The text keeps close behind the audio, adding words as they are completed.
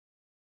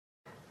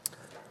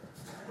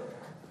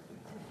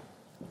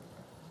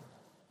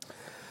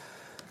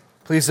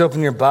Please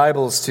open your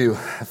Bibles to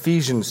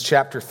Ephesians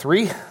chapter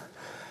 3.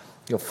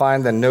 You'll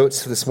find the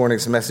notes for this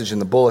morning's message in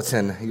the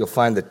bulletin. You'll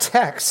find the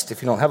text,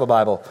 if you don't have a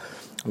Bible,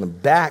 on the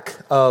back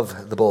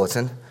of the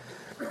bulletin.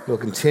 We'll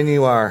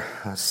continue our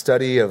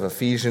study of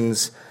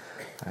Ephesians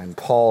and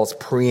Paul's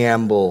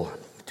preamble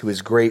to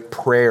his great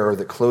prayer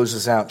that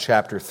closes out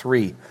chapter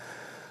 3.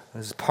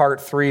 This is part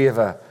 3 of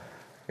an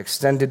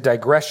extended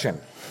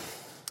digression.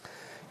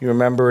 You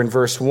remember in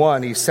verse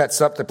 1, he sets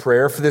up the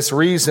prayer, "For this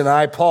reason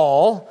I,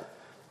 Paul,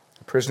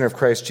 prisoner of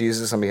Christ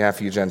Jesus, on behalf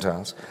of you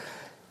Gentiles."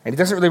 And he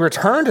doesn't really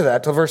return to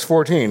that till verse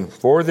 14.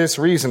 "For this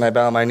reason I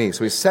bow my knee."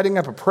 So he's setting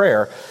up a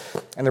prayer.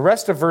 And the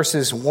rest of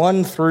verses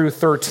 1 through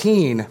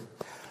 13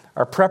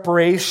 are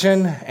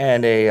preparation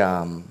and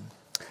an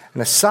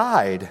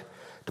aside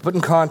to put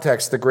in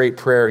context the great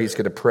prayer he's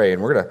going to pray.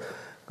 And we're going to,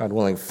 God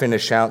willing,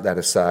 finish out that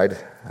aside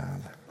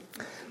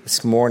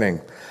this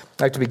morning.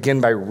 I'd like to begin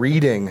by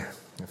reading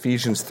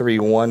Ephesians 3,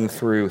 1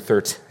 through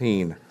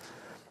 13.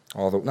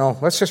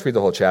 Let's just read the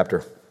whole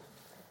chapter.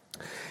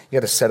 You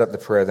got to set up the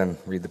prayer, then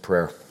read the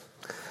prayer.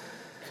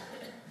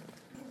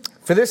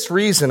 "For this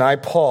reason, I,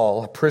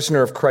 Paul, a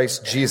prisoner of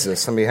Christ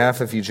Jesus, on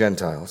behalf of you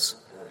Gentiles,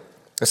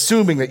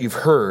 assuming that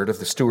you've heard of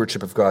the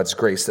stewardship of God's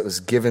grace that was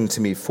given to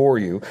me for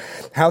you,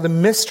 how the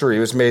mystery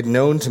was made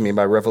known to me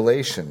by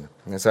revelation,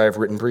 as I have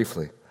written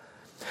briefly.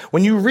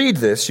 When you read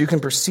this, you can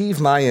perceive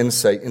my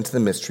insight into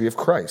the mystery of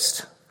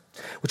Christ,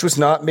 which was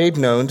not made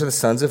known to the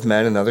sons of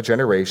men in other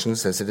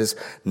generations, as it has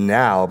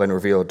now been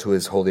revealed to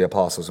his holy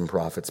apostles and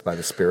prophets by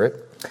the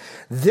Spirit.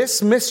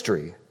 This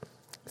mystery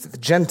is that the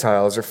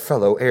Gentiles are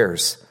fellow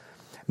heirs,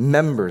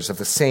 members of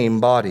the same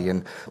body,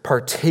 and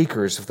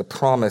partakers of the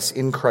promise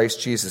in Christ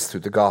Jesus through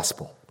the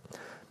gospel.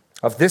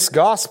 Of this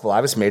gospel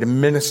I was made a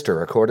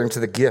minister according to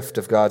the gift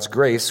of God's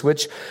grace,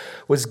 which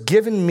was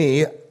given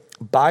me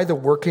by the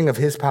working of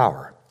his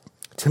power.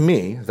 To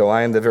me, though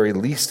I am the very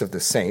least of the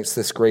saints,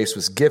 this grace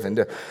was given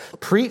to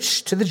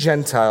preach to the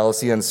Gentiles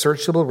the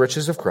unsearchable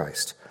riches of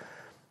Christ,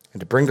 and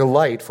to bring to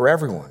light for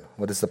everyone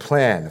what is the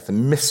plan of the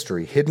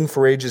mystery hidden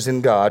for ages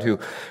in God, who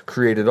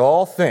created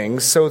all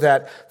things, so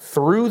that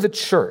through the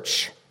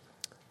church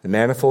the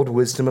manifold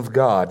wisdom of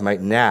God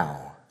might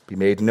now be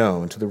made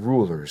known to the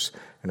rulers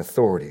and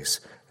authorities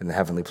in the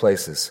heavenly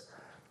places.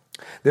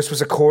 This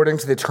was according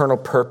to the eternal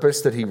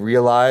purpose that he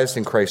realized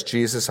in Christ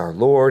Jesus our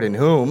Lord, in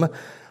whom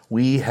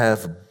we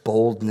have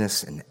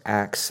boldness and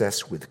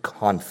access with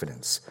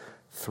confidence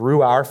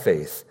through our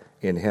faith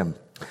in him.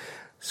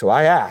 So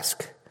I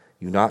ask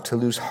you not to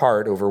lose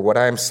heart over what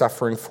I am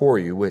suffering for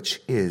you,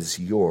 which is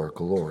your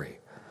glory.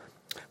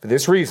 For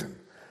this reason,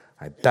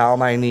 I bow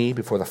my knee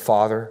before the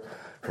Father,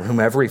 for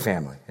whom every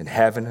family in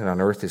heaven and on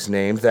earth is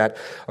named, that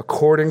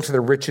according to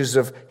the riches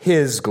of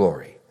his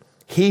glory,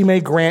 he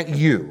may grant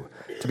you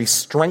to be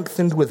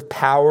strengthened with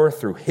power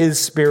through his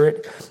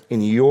Spirit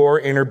in your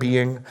inner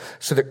being,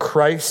 so that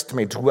Christ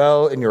may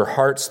dwell in your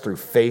hearts through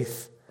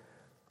faith,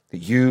 that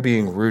you,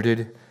 being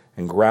rooted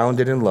and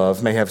grounded in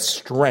love, may have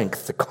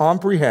strength to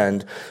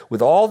comprehend with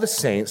all the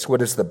saints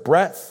what is the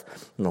breadth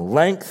and the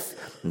length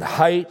and the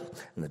height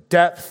and the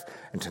depth,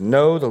 and to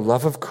know the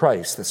love of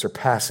Christ that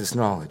surpasses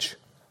knowledge,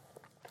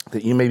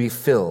 that you may be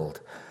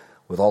filled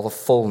with all the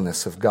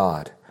fullness of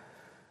God.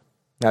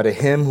 Now to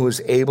him who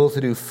is able to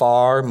do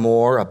far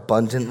more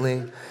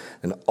abundantly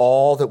than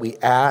all that we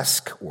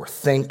ask or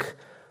think,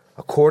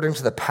 according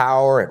to the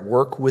power at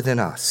work within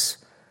us,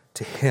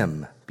 to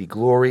him be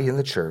glory in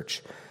the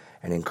church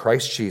and in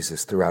Christ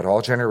Jesus throughout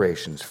all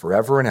generations,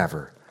 forever and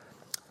ever.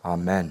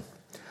 Amen.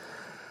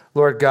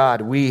 Lord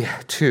God, we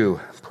too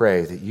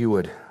pray that you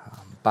would,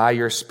 by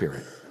your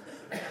Spirit,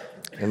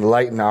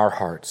 enlighten our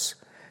hearts.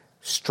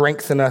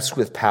 Strengthen us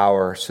with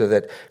power so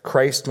that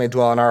Christ may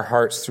dwell in our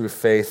hearts through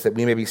faith, that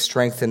we may be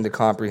strengthened to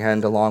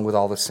comprehend, along with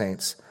all the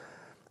saints,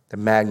 the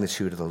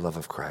magnitude of the love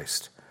of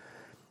Christ.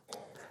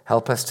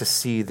 Help us to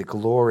see the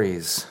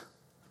glories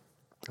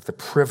of the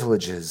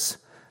privileges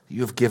that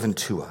you have given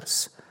to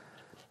us.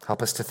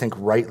 Help us to think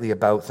rightly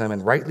about them,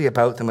 and rightly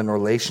about them in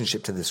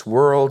relationship to this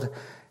world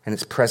and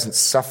its present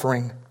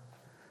suffering.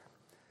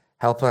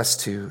 Help us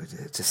to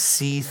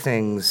see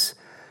things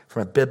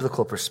from a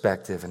biblical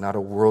perspective and not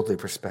a worldly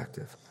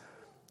perspective.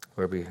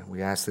 Lord,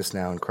 we ask this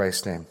now in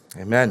Christ's name.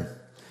 Amen.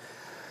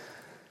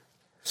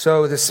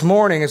 So this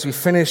morning, as we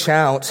finish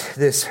out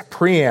this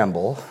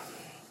preamble,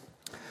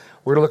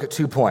 we're going to look at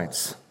 2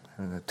 points.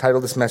 And the title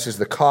of this message is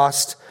The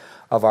Cost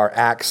of Our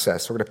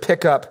Access. We're going to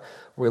pick up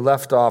where we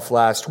left off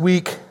last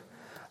week,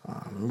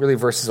 really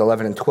verses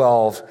 11 and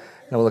 12, and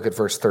then we'll look at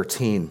verse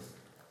 13.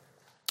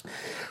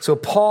 So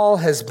Paul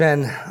has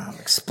been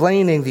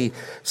explaining the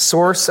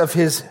source of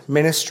his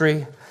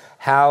ministry,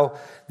 how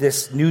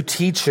this new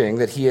teaching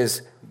that he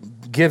has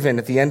given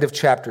at the end of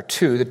chapter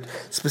 2, that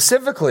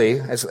specifically,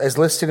 as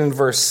listed in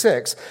verse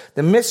 6,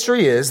 the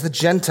mystery is the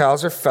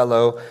Gentiles are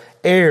fellow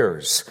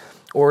heirs.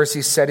 Or as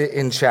he said it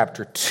in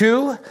chapter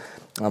 2,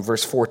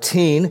 verse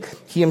 14,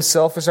 he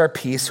himself is our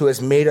peace, who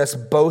has made us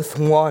both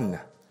one,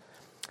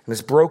 and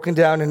has broken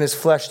down in his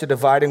flesh the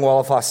dividing wall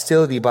of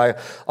hostility by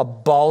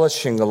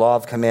abolishing the law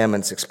of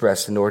commandments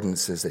expressed in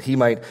ordinances, that he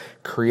might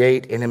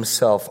create in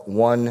himself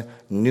one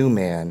new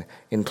man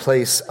in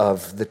place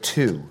of the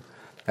two.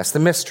 That's the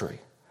mystery.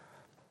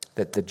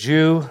 That the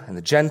Jew and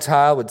the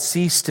Gentile would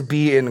cease to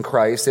be in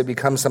Christ. They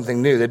become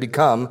something new. They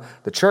become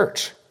the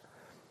church,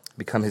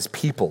 become his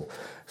people.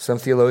 Some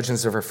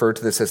theologians have referred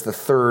to this as the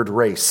third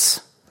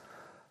race.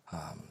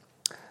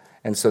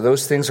 And so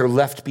those things are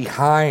left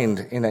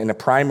behind in a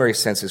primary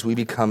sense as we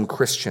become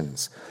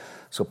Christians.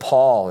 So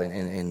Paul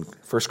in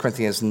 1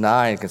 Corinthians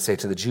 9 can say,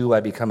 to the Jew, I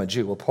become a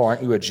Jew. Well, Paul,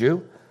 aren't you a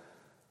Jew?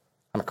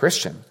 I'm a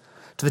Christian.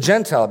 To the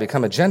Gentile, I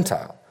become a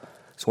Gentile.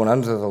 As one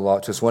under the law,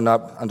 to as one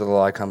not under the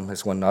law, I come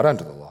as one not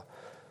under the law.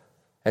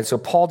 And so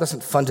Paul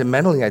doesn't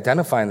fundamentally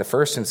identify in the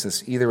first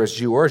instance either as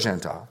Jew or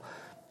Gentile.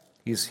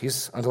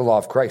 He's under the law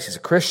of Christ. He's a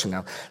Christian.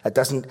 Now, that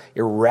doesn't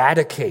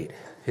eradicate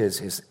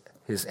his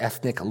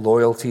ethnic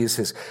loyalties,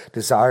 his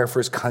desire for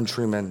his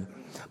countrymen.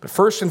 But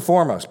first and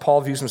foremost, Paul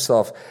views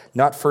himself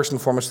not first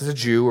and foremost as a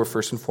Jew or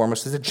first and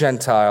foremost as a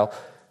Gentile,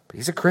 but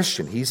he's a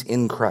Christian. He's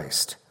in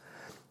Christ.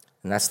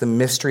 And that's the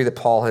mystery that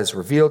Paul has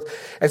revealed.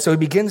 And so he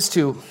begins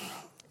to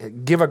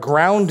give a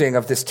grounding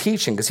of this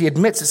teaching because he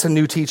admits it's a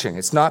new teaching.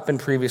 It's not been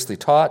previously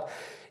taught.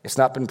 It's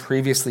not been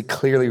previously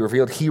clearly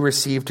revealed. He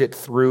received it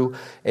through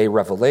a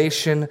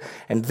revelation.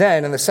 And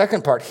then in the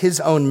second part, his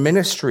own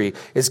ministry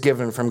is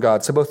given from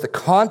God. So both the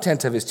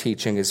content of his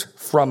teaching is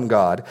from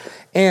God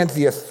and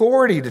the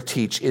authority to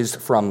teach is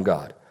from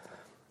God.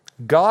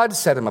 God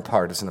set him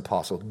apart as an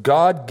apostle.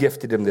 God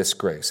gifted him this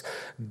grace.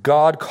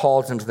 God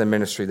called him to the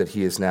ministry that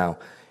he is now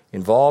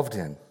involved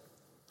in.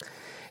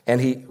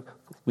 And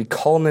we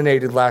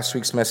culminated last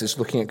week's message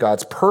looking at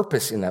God's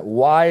purpose in that.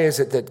 Why is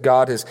it that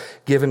God has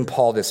given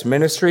Paul this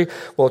ministry?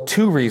 Well,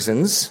 two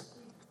reasons.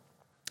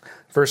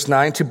 Verse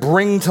 9, to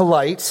bring to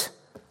light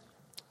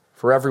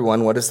for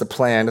everyone what is the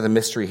plan of the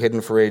mystery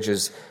hidden for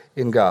ages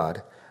in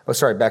God.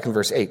 Back in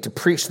verse 8, to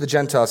preach to the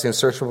Gentiles the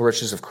unsearchable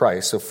riches of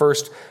Christ. So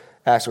first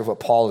aspect of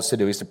what Paul is to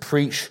do is to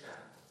preach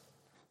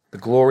the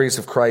glories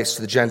of Christ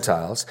to the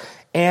Gentiles,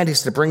 and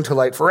he's to bring to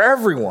light for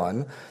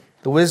everyone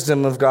the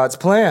wisdom of God's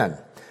plan.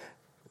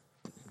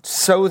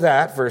 So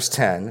that, verse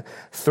 10,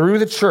 through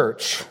the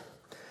church,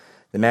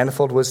 the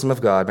manifold wisdom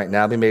of God might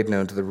now be made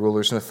known to the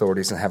rulers and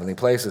authorities in heavenly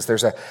places.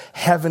 There's a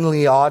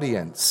heavenly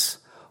audience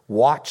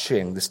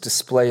watching this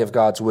display of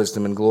God's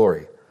wisdom and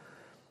glory.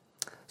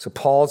 So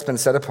Paul has been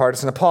set apart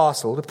as an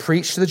apostle to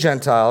preach to the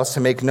Gentiles, to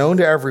make known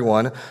to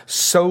everyone,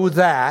 so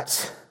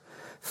that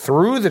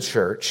through the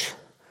church,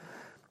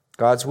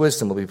 God's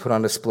wisdom will be put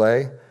on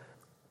display,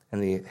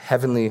 and the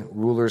heavenly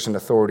rulers and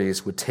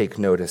authorities would take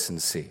notice and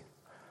see.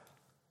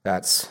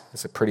 That's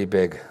a pretty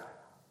big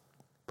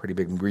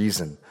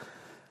reason.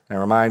 And I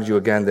remind you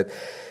again that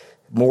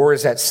more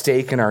is at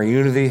stake in our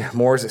unity,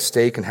 more is at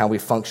stake in how we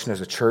function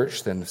as a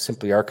church than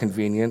simply our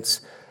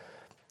convenience.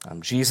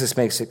 Jesus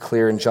makes it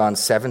clear in John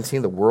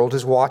 17, the world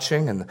is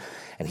watching, and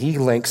he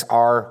links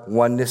our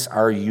oneness,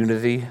 our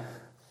unity,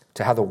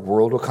 to how the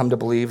world will come to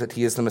believe that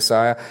he is the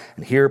Messiah.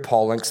 And here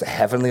Paul links the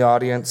heavenly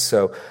audience.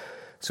 So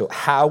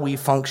how we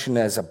function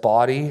as a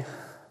body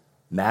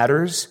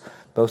matters,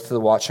 both to the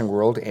watching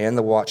world and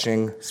the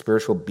watching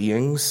spiritual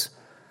beings.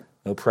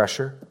 No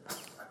pressure.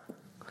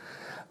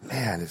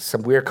 Man,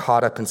 we're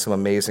caught up in some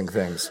amazing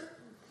things.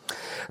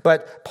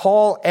 But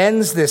Paul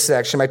ends this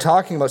section by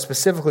talking about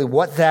specifically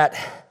what that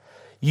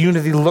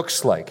unity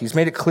looks like. He's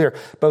made it clear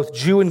both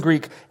Jew and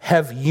Greek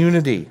have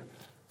unity,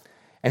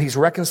 and he's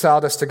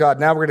reconciled us to God.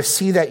 Now we're going to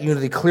see that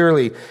unity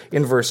clearly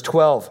in verse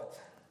 12.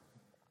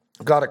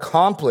 God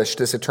accomplished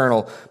this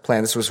eternal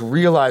plan. This was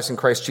realized in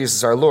Christ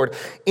Jesus our Lord,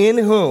 in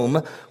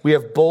whom we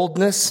have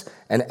boldness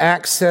and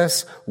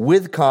access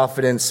with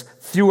confidence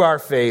through our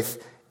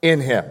faith in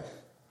him.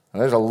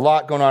 Now, there's a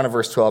lot going on in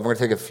verse 12. We're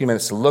going to take a few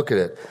minutes to look at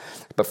it.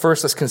 But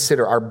first, let's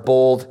consider our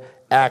bold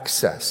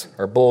access,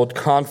 our bold,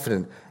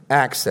 confident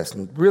access.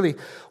 And really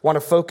want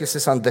to focus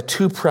this on the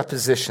two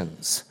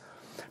prepositions.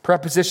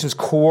 Prepositions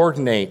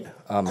coordinate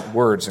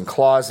words and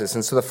clauses.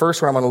 And so the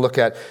first one I'm going to look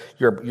at,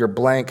 your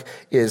blank,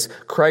 is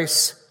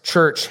Christ's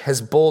church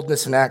has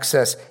boldness and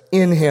access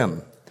in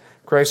him.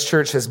 Christ's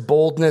church has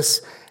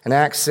boldness and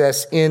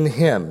access in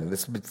him.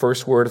 This is the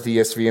first word of the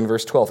ESV in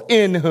verse 12.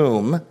 In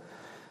whom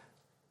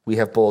we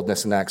have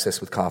boldness and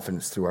access with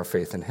confidence through our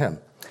faith in him.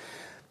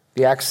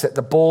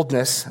 The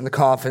boldness and the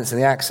confidence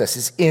and the access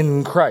is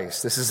in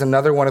Christ. This is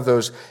another one of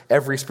those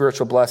every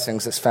spiritual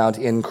blessings that's found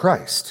in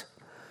Christ.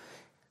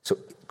 So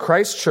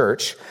Christ's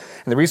church,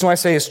 and the reason why I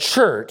say his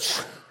church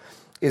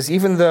is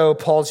even though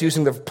Paul's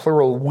using the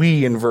plural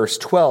we in verse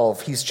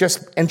 12, he's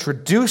just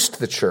introduced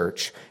the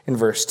church in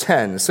verse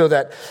 10, so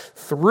that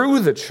through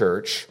the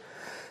church,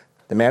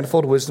 the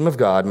manifold wisdom of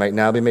God might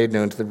now be made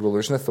known to the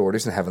rulers and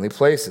authorities in heavenly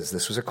places.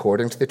 This was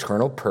according to the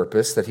eternal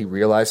purpose that he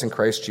realized in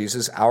Christ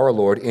Jesus our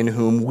Lord, in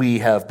whom we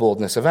have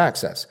boldness of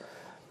access.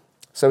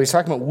 So he's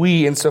talking about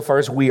we insofar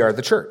as we are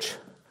the church.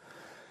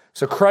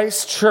 So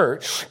Christ's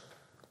church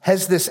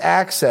has this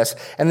access,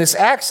 and this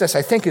access,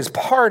 I think, is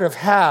part of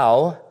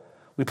how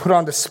we put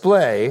on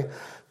display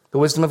The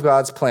wisdom of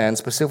God's plan,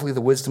 specifically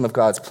the wisdom of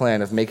God's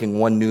plan of making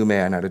one new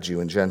man out of Jew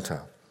and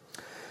Gentile.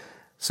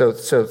 So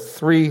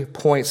 3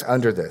 points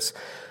under this.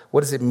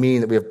 What does it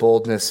mean that we have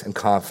boldness and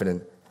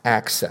confident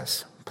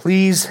access?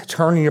 Please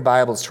turn in your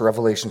Bibles to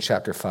Revelation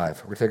chapter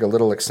 5. We're going to take a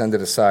little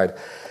extended aside.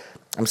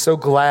 I'm so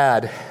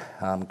glad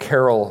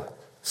Carol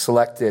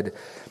selected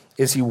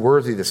Is He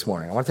Worthy this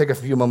morning. I want to take a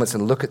few moments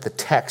and look at the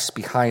text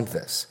behind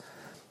this.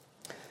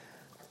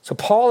 So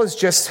Paul has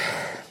just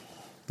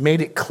made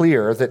it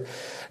clear that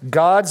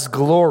God's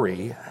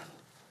glory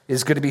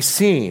is going to be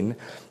seen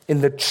in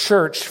the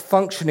church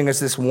functioning as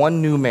this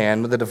one new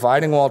man with the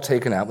dividing wall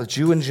taken out, with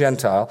Jew and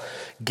Gentile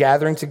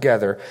gathering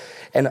together.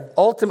 And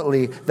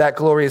ultimately, that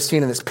glory is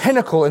seen in this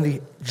pinnacle in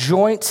the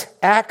joint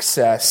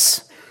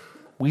access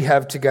we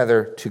have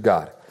together to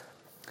God.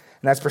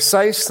 And that's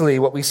precisely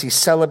what we see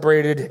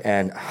celebrated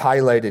and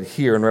highlighted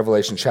here in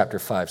Revelation chapter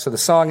 5. So the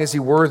song, Is He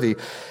Worthy,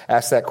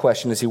 asks that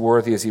question, is He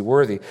worthy, is He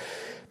worthy?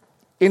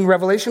 In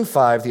Revelation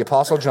 5, the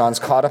Apostle John's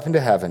caught up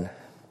into heaven,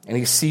 and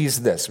he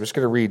sees this. We're just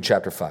going to read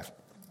chapter 5.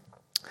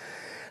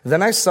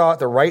 Then I saw at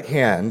the right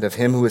hand of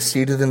him who was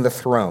seated on the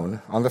throne,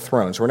 so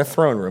we're in a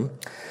throne room,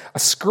 a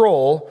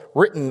scroll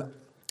written within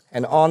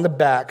and on the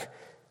back,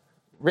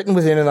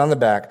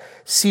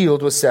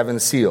 sealed with 7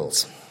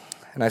 seals.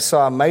 And I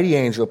saw a mighty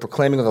angel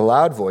proclaiming with a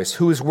loud voice,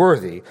 Who is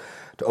worthy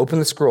to open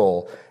the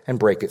scroll and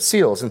break its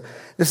seals? And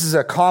this is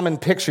a common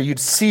picture. You'd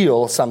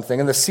seal something,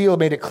 and the seal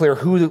made it clear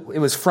who it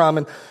was from,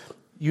 and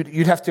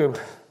you'd have to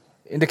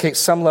indicate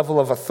some level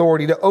of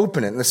authority to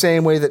open it, in the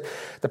same way that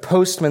the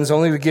postman's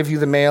only to give you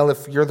the mail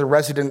if you're the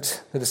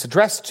resident that it's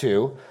addressed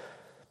to.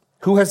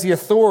 Who has the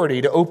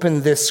authority to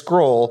open this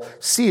scroll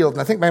sealed?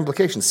 And I think my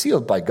implication,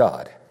 sealed by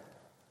God.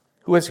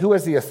 Who has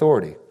the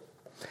authority?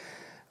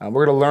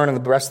 We're going to learn in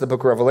the rest of the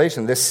book of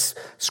Revelation, this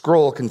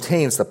scroll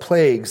contains the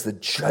plagues, the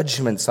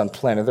judgments on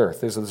planet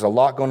Earth. There's a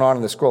lot going on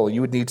in the scroll.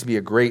 You would need to be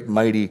a great,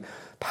 mighty,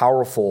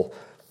 powerful,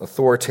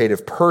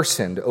 authoritative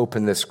person to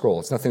open this scroll.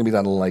 It's nothing to be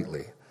done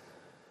lightly.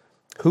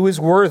 Who is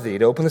worthy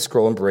to open the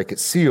scroll and break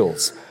its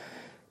seals?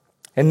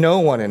 And no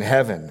one in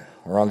heaven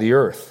or on the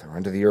earth or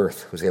under the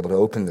earth was able to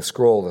open the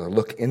scroll or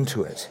look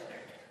into it.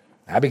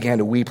 I began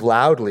to weep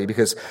loudly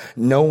because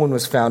no one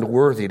was found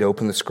worthy to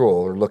open the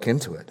scroll or look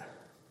into it.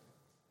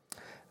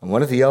 And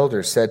one of the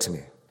elders said to me,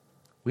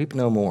 Weep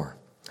no more.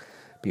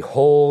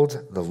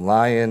 Behold, the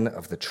Lion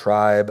of the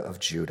tribe of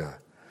Judah,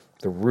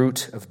 the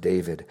Root of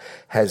David,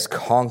 has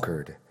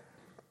conquered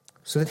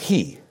so that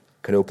he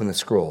could open the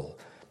scroll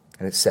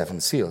and its 7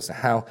 seals.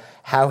 Now,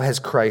 how has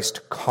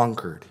Christ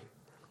conquered?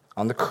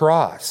 On the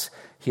cross,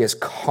 he has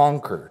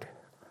conquered.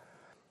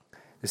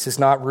 This is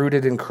not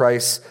rooted in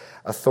Christ's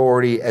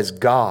authority as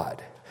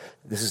God.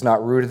 This is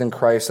not rooted in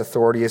Christ's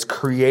authority as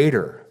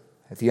creator.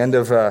 At the end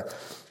of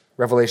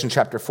Revelation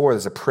chapter 4,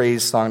 there's a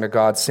praise song to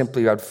God,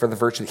 simply for the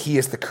virtue that he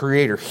is the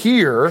creator.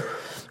 Here,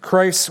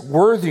 Christ's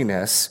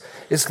worthiness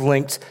is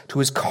linked to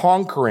his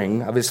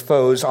conquering of his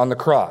foes on the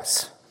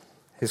cross.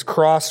 His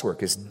cross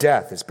work, his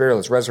death, his burial,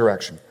 his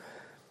resurrection.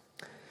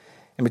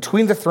 And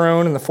between the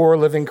throne and the 4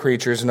 living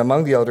creatures and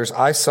among the elders,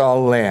 I saw a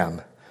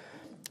lamb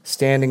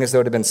standing as though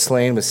it had been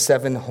slain, with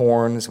 7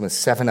 horns and with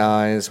 7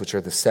 eyes, which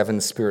are the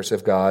 7 spirits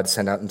of God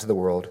sent out into the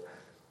world.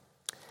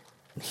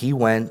 And he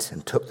went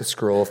and took the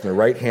scroll from the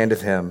right hand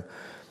of him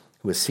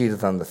who was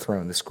seated on the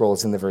throne. The scroll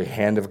is in the very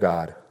hand of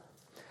God.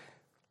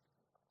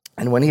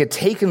 And when he had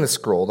taken the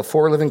scroll, the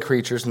 4 living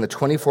creatures and the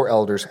 24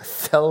 elders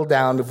fell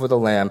down before the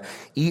Lamb,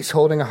 each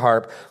holding a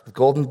harp with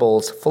golden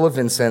bowls full of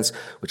incense,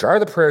 which are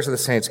the prayers of the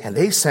saints, and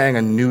they sang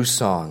a new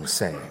song,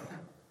 saying,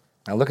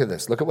 now look at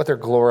this. Look at what they're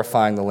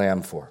glorifying the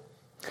Lamb for.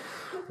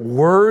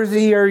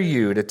 Worthy are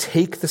you to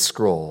take the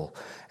scroll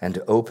and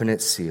to open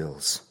its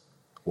seals.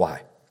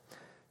 Why?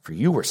 For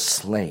you were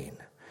slain,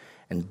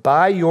 and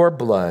by your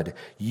blood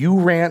you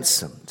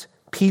ransomed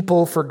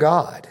people for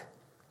God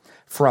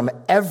from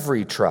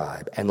every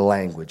tribe and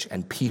language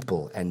and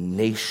people and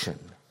nation,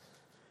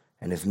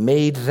 and have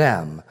made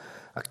them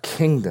a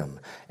kingdom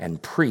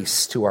and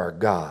priests to our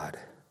God,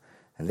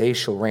 and they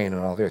shall reign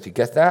on all the earth. You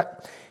get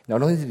that?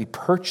 Not only did he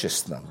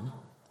purchase them,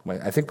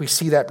 I think we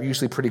see that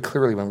usually pretty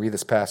clearly when we read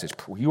this passage.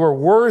 You are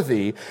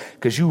worthy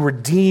because you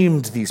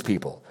redeemed these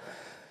people.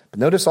 But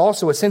notice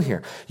also what's in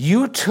here.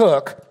 You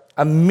took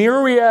a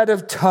myriad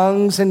of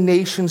tongues and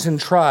nations and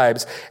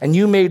tribes, and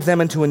you made them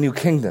into a new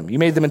kingdom. You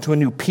made them into a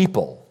new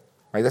people.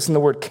 Right? That's in the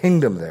word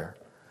kingdom there.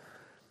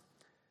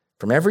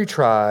 From every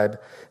tribe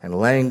and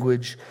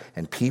language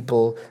and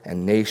people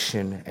and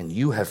nation, and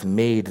you have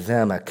made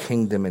them a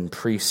kingdom and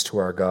priests to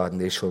our God,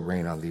 and they shall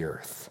reign on the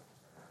earth.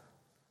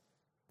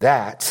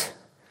 That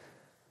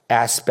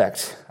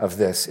aspect of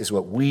this is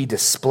what we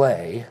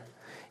display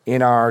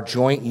in our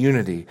joint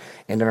unity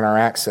and in our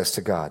access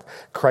to God.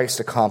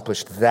 Christ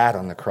accomplished that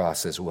on the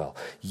cross as well.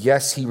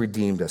 Yes, he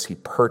redeemed us. He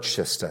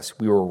purchased us.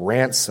 We were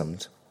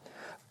ransomed,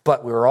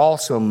 but we were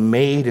also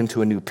made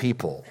into a new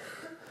people.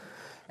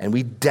 And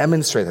we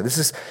demonstrate that.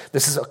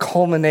 This is a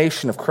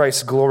culmination of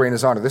Christ's glory and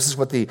his honor. This is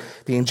what the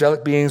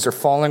angelic beings are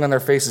falling on their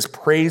faces,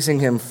 praising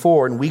him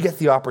for, and we get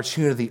the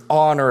opportunity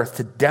on earth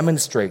to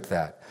demonstrate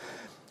that.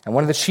 And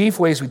one of the chief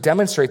ways we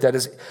demonstrate that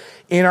is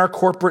in our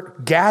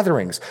corporate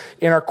gatherings,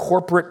 in our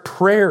corporate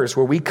prayers,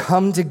 where we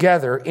come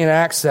together in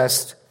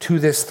access to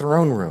this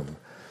throne room.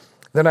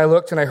 Then I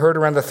looked and I heard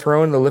around the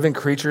throne, the living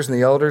creatures and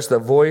the elders, the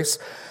voice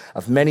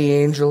of many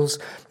angels,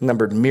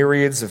 numbered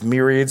myriads of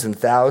myriads and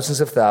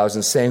thousands of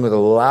thousands, saying with a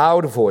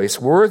loud voice,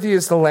 "Worthy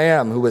is the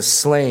Lamb who was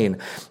slain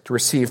to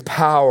receive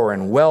power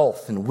and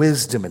wealth and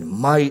wisdom and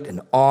might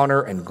and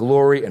honor and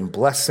glory and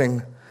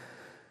blessing."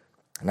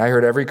 And I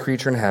heard every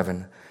creature in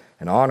heaven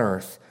and on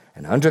earth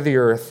and under the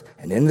earth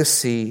and in the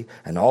sea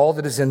and all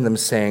that is in them,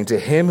 saying, "To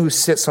him who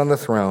sits on the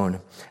throne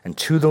and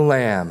to the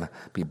Lamb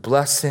be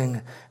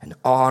blessing and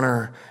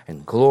honor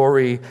and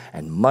glory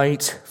and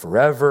might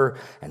forever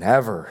and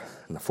ever."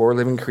 And the four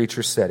living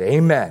creatures said,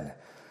 "Amen."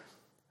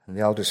 And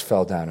the elders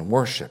fell down and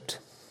worshiped.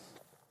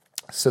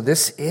 So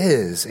this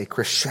is a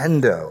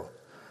crescendo,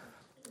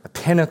 a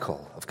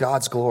pinnacle of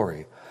God's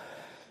glory.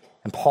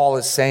 And Paul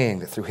is saying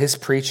that through his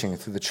preaching,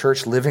 through the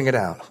church living it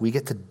out, we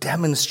get to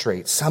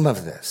demonstrate some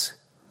of this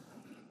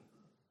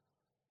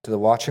to the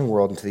watching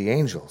world and to the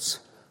angels.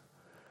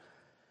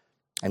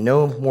 And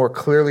no more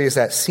clearly is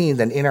that seen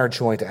than in our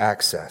joint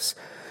access.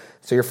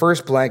 So your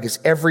first blank is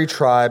every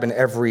tribe and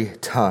every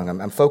tongue.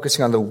 I'm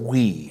focusing on the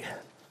we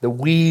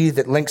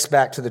that links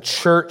back to the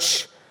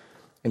church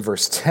in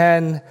verse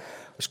 10,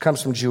 which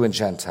comes from Jew and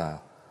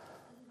Gentile.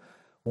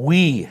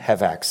 We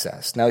have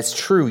access. Now it's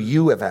true,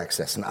 you have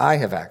access and I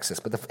have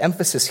access, but the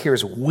emphasis here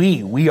is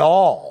we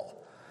all.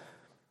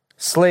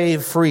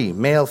 Slave, free,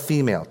 male,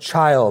 female,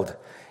 child,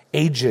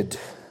 aged.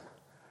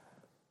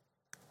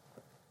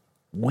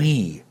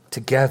 We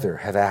together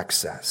have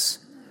access.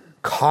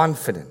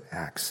 Confident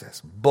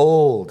access,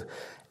 bold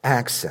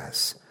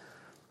access.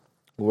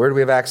 Where do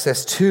we have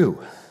access to?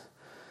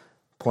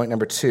 Point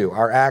number 2,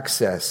 our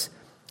access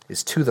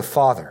is to the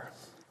Father.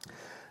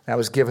 That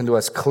was given to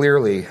us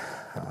clearly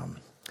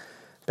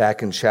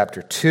back in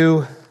chapter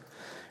 2.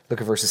 Look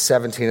at verses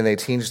 17 and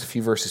 18, just a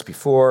few verses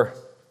before.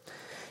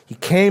 He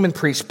came and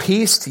preached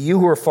peace to you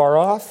who are far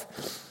off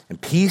and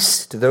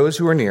peace to those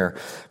who are near.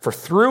 For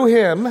through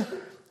him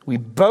we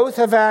both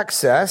have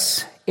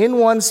access in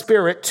one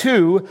Spirit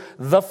to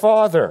the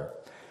Father.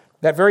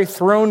 That very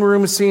throne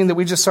room scene that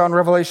we just saw in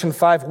Revelation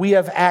 5, we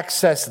have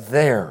access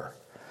there.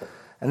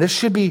 And this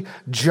should be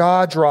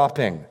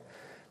jaw-dropping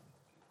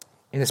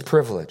in its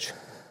privilege.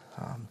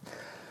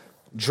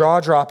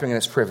 Jaw-dropping in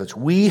its privilege.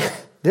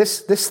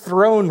 This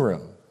throne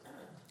room,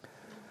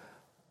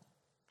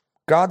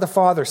 God the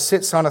Father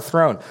sits on a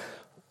throne.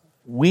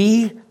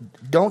 We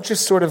don't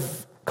just sort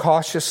of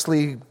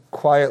cautiously,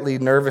 quietly,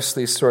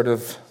 nervously sort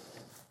of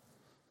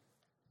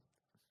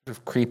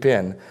creep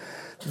in.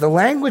 The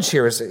language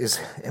here is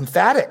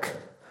emphatic.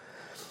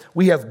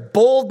 We have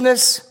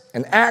boldness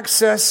and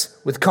access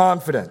with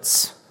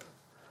confidence.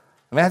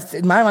 I mean,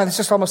 in my mind, it's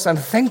just almost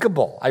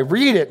unthinkable. I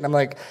read it and I'm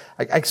like,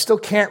 I still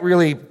can't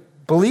really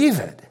believe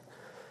it.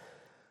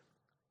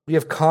 We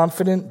have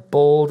confident,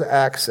 bold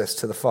access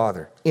to the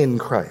Father in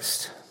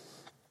Christ.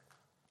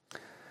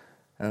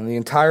 And the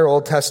entire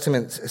Old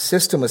Testament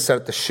system was set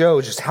up to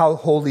show just how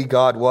holy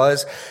God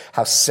was,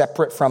 how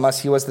separate from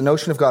us he was. The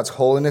notion of God's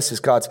holiness is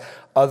God's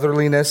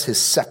otherliness, his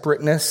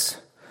separateness.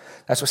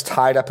 That's what's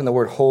tied up in the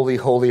word holy,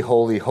 holy,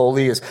 holy.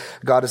 Holy is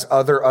God is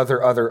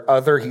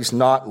other. He's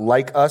not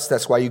like us.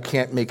 That's why you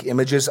can't make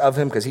images of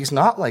him, because he's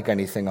not like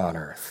anything on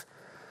earth.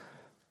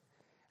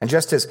 And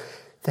just as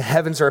the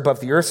heavens are above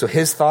the earth, so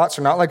his thoughts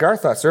are not like our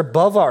thoughts. They're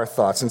above our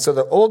thoughts. And so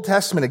the Old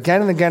Testament,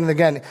 again and again and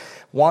again,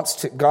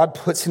 God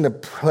puts into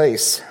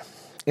place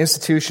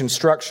institutions,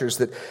 structures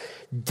that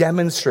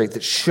demonstrate,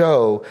 that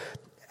show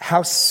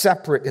how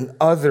separate and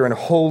other and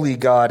holy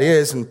God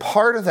is. And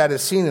part of that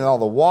is seen in all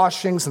the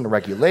washings and the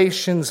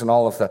regulations and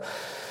all of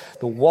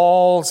the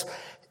walls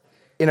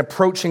in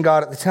approaching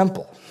God at the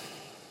temple.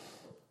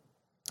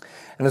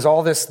 And there's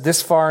all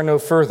this far and no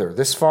further,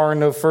 this far and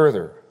no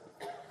further.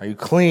 Are you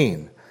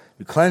clean?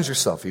 You cleanse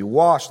yourself. You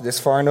wash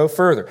this far and no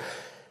further.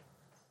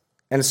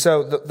 And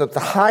so the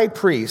high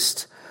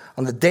priest,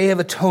 on the Day of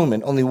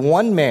Atonement, only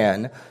one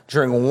man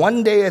during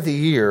one day of the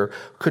year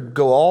could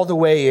go all the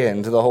way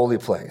into the holy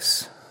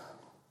place.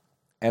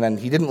 And then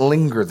he didn't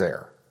linger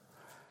there.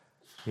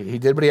 He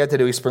did what he had to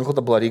do. He sprinkled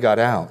the blood. He got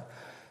out.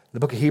 The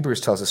book of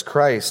Hebrews tells us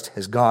Christ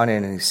has gone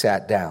in and he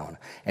sat down.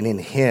 And in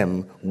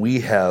him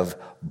we have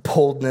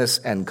boldness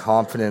and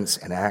confidence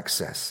and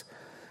access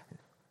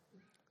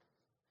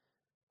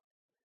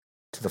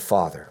to the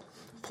Father.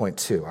 Point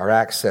 2, our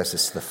access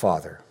is to the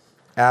Father.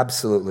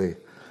 Absolutely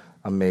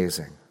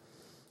amazing.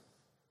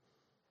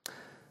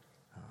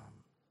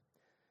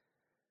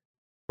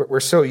 We're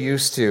so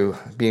used to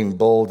being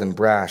bold and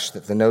brash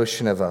that the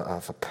notion of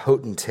a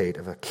potentate,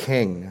 of a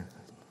king,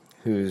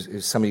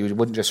 who's somebody who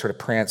wouldn't just sort of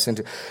prance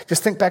into.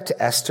 Just think back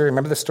to Esther.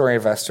 Remember the story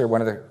of Esther?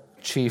 One of the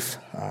chief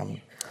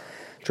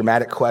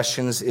dramatic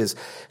questions is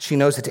she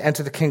knows that to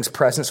enter the king's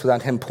presence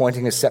without him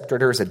pointing his scepter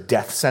at her is a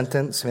death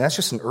sentence. I mean, that's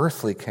just an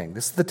earthly king.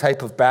 This is the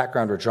type of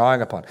background we're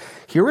drawing upon.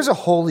 Here is a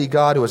holy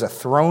God who has a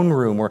throne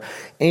room where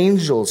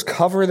angels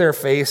cover their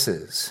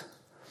faces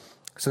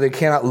so they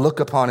cannot look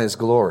upon his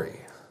glory.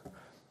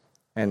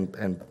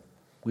 And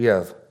we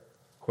have,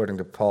 according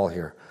to Paul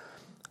here,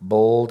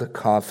 bold,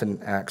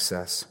 confident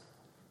access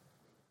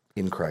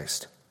in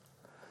Christ.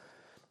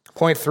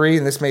 Point 3,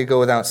 and this may go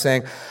without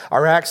saying,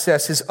 our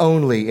access is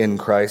only in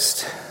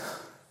Christ.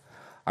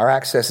 Our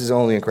access is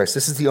only in Christ.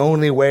 This is the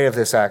only way of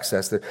this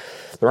access. There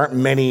aren't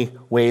many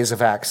ways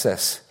of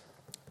access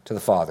to the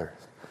Father.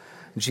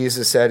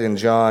 Jesus said in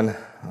John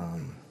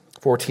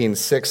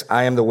 14:6,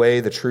 I am the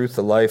way, the truth,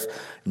 the life.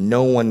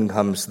 No one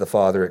comes to the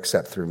Father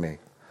except through me.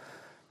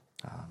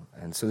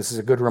 And so this is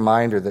a good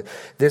reminder that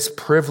this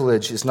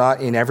privilege is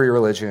not in every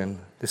religion.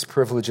 This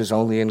privilege is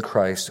only in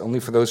Christ, only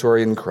for those who are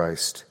in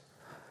Christ.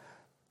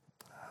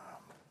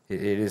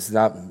 It is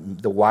not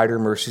the wider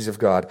mercies of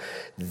God.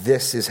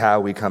 This is how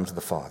we come to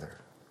the Father.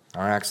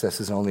 Our access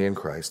is only in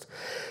Christ.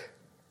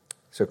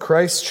 So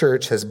Christ's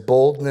church has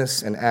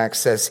boldness and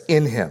access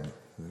in him.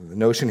 The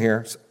notion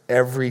here is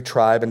every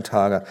tribe and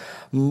tongue, a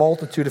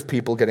multitude of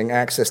people getting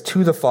access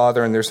to the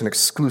Father, and there's an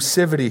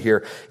exclusivity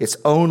here. It's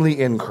only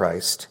in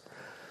Christ.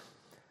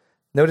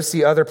 Notice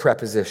the other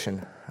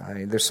preposition.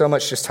 There's so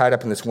much just tied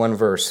up in this one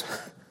verse.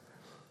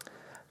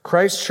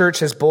 Christ's church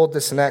has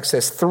boldness and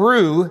access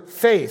through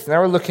faith.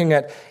 Now we're looking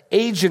at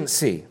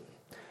agency.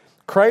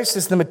 Christ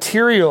is the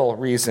material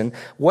reason,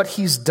 what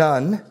he's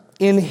done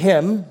in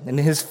him, in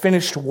his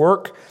finished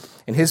work,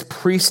 in his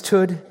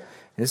priesthood, in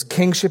his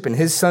kingship, in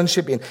his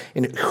sonship,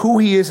 in who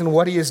he is and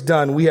what he has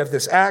done. We have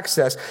this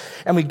access,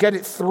 and we get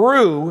it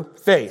through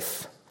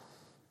faith.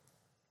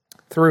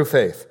 Through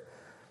faith.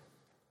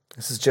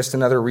 This is just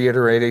another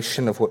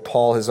reiteration of what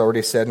Paul has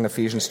already said in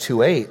Ephesians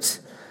 2:8.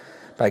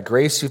 By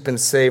grace you've been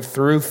saved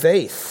through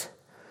faith.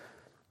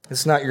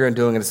 It's not your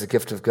undoing, it is a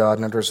gift of God,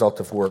 not a result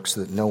of works,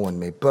 so that no one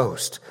may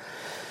boast.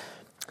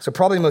 So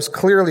probably most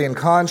clearly in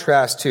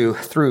contrast to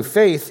through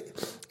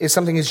faith is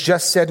something he's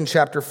just said in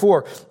chapter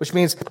 4, which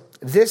means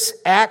this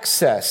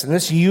access and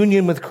this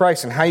union with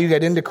Christ and how you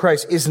get into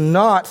Christ is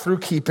not through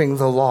keeping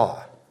the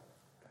law.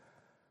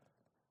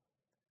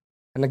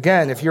 And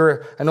again, if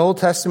you're an Old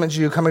Testament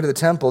Jew coming to the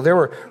temple, there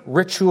were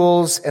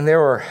rituals and there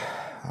were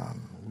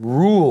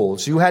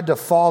rules you had to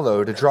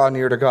follow to draw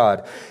near to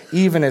God,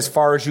 even as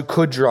far as you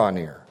could draw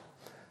near.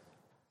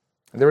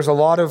 There was a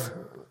lot of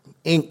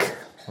ink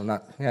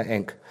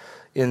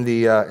in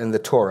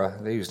the Torah.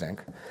 They used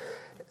ink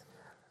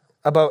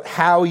about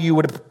how you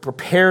would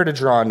prepare to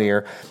draw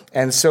near.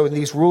 And so in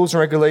these rules and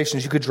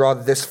regulations, you could draw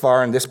this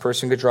far and this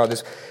person could draw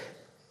this.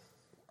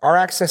 Our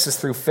access is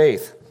through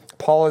faith.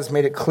 Paul has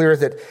made it clear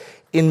that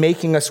in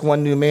making us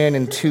one new man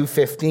in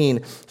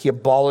 2:15, he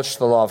abolished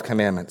the law of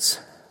commandments.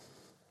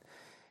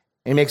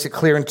 And he makes it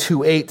clear in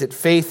 2:8 that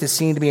faith is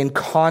seen to be in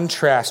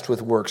contrast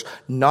with works,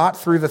 not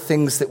through the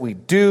things that we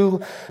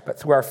do, but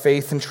through our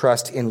faith and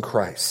trust in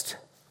Christ.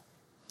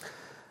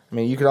 I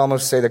mean, you could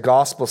almost say the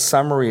gospel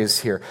summary is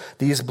here.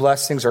 These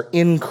blessings are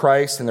in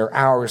Christ and they're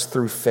ours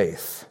through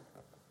faith.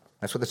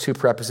 That's what the two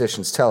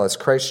prepositions tell us.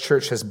 Christ's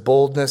church has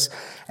boldness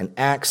and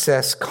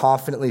access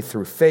confidently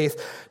through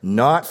faith,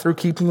 not through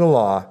keeping the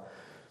law.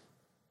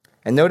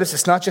 And notice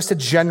it's not just a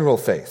general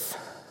faith.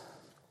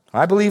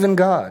 I believe in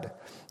God.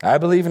 I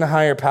believe in a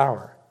higher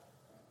power.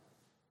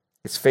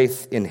 It's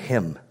faith in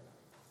him.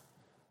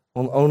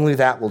 Only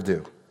that will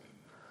do.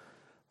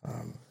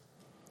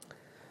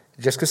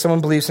 Just because someone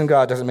believes in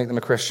God doesn't make them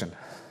a Christian.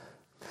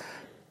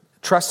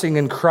 Trusting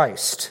in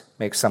Christ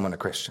makes someone a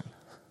Christian.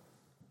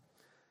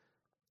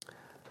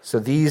 So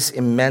these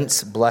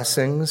immense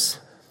blessings,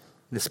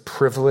 this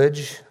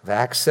privilege of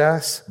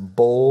access,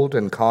 bold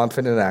and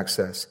confident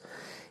access,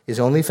 is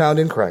only found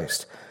in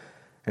Christ,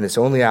 and it's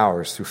only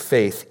ours through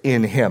faith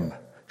in him,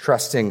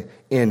 trusting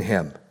in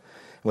him.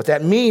 What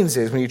that means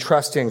is, when you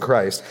trust in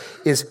Christ,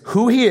 is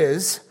who he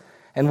is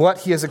and what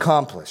he has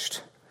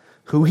accomplished.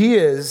 Who he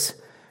is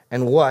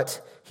and what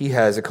he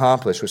has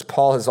accomplished, which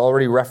Paul has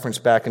already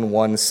referenced back in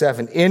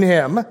 1:7. In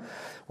him,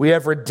 we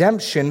have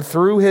redemption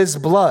through his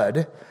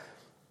blood,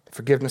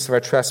 forgiveness of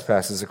our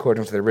trespasses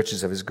according to the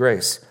riches of his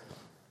grace.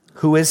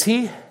 Who is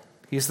he?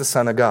 He's the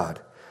Son of God.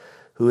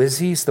 Who is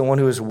he? He's the one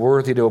who is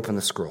worthy to open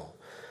the scroll.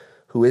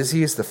 Who is he?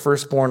 He's the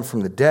firstborn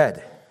from the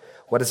dead.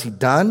 What has he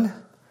done?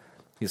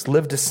 He has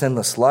lived a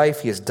sinless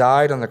life. He has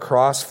died on the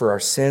cross for our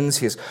sins.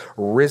 He has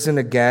risen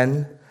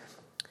again.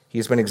 He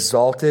has been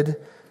exalted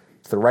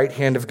to the right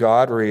hand of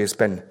God, where he has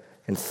been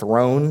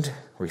enthroned,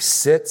 where he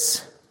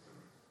sits.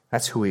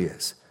 That's who he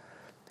is.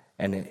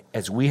 And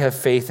as we have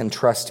faith and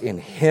trust in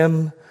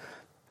him,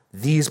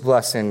 these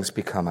blessings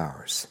become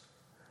ours.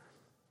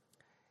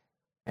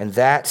 And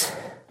that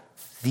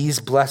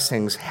these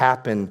blessings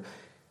happen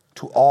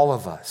to all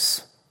of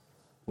us,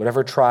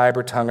 whatever tribe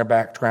or tongue or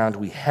background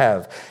we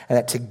have, and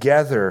that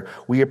together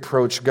we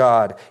approach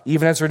God,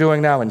 even as we're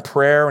doing now in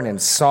prayer and in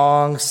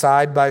song,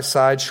 side by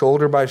side,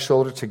 shoulder by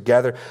shoulder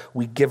together.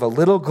 We give a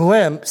little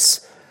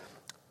glimpse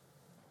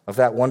of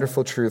that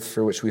wonderful truth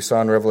for which we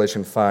saw in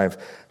Revelation 5.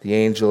 The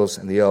angels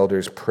and the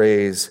elders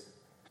praise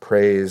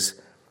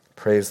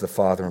the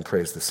Father and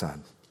praise the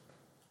Son.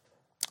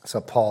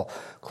 So Paul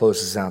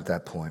closes out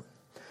that point.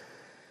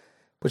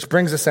 Which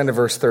brings us into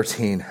verse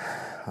 13.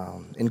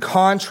 In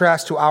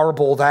contrast to our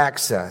bold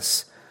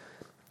access,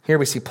 here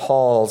we see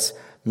Paul's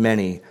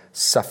many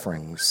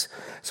sufferings.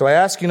 So I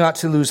ask you not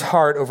to lose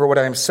heart over what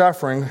I am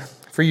suffering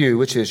for you,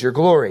 which is your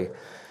glory.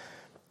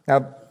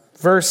 Now,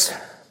 verse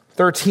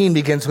 13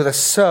 begins with a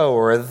so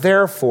or a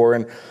therefore,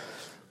 and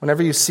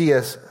whenever you see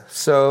a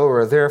so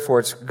or a therefore,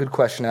 it's a good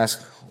question to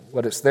ask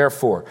what it's there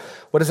for.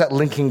 What is that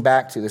linking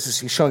back to?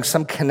 He's showing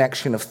some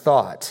connection of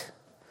thought.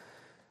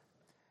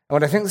 And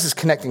what I think this is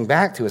connecting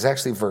back to is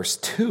actually verse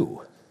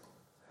 2,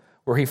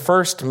 where he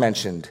first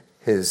mentioned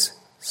his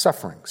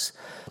sufferings.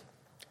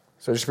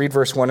 So just read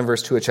verse 1 and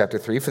verse 2 of chapter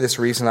 3. For this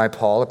reason I,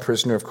 Paul, a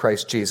prisoner of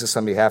Christ Jesus,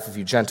 on behalf of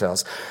you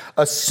Gentiles,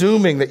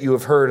 assuming that you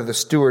have heard of the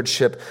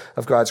stewardship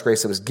of God's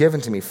grace that was given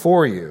to me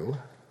for you.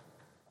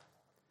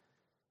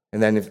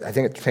 And then I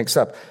think it picks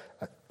up,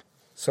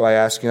 so I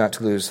ask you not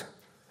to lose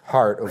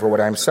heart over what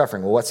I'm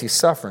suffering. Well, what's he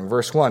suffering?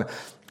 Verse 1,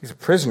 he's a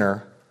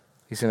prisoner.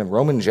 He's in a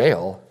Roman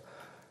jail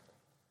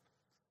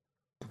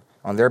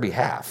on their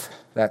behalf.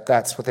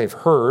 That's what they've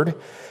heard.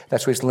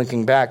 That's what he's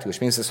linking back to,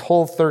 which means this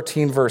whole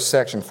 14-verse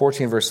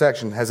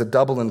section has a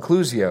double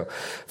inclusio.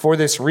 For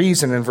this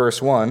reason in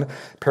verse 1,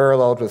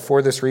 paralleled with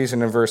for this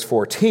reason in verse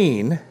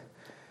 14,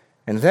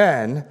 and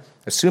then,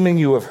 assuming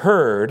you have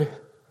heard,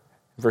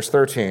 verse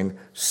 13,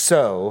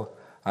 so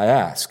I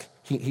ask.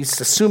 He's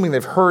assuming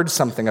they've heard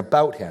something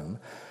about him,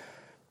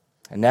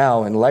 and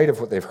now, in light of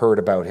what they've heard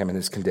about him and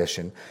his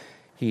condition,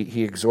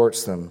 he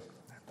exhorts them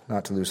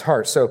not to lose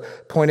heart. So,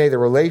 point A, the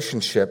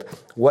relationship,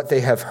 what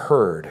they have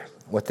heard.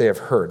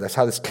 That's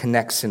how this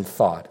connects in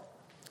thought.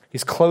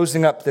 He's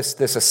closing up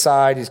this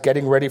aside. He's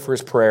getting ready for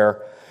his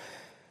prayer.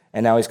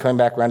 And now he's coming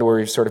back around to where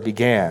he sort of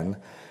began,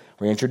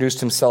 where he introduced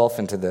himself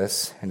into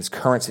this and his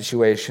current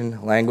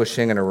situation,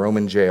 languishing in a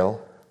Roman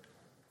jail.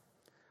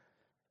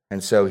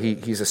 And so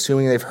he's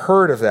assuming they've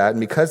heard of that. And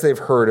because they've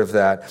heard of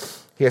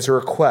that, he has a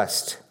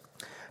request.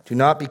 Do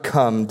not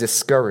become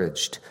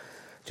discouraged.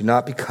 Do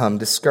not become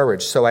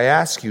discouraged. So I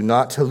ask you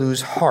not to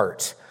lose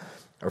heart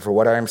over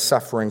what I am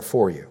suffering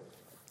for you.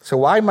 So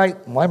why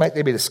might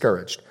they be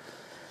discouraged?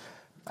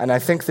 And I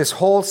think this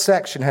whole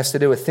section has to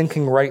do with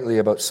thinking rightly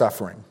about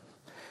suffering.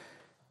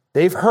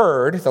 They've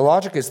heard, the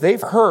logic is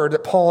they've heard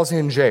that Paul's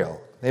in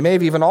jail. They may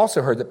have even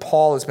also heard that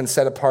Paul has been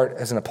set apart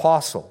as an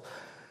apostle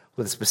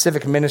with a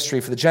specific ministry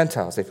for the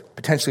Gentiles. They've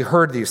potentially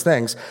heard these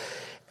things.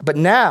 But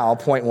now,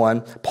 point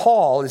 1,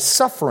 Paul is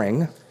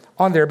suffering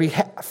on their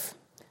behalf.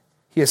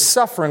 He is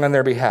suffering on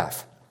their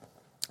behalf.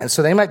 And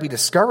so they might be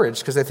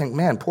discouraged because they think,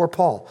 man, poor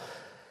Paul.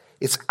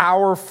 It's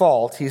our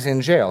fault he's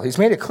in jail. He's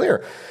made it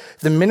clear.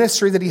 The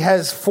ministry that he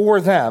has for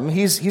them,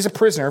 he's a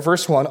prisoner,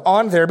 verse 1,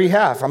 on their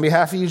behalf, on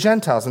behalf of you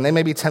Gentiles. And they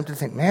may be tempted to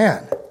think,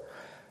 man,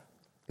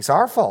 it's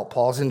our fault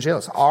Paul's in jail.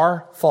 It's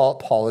our fault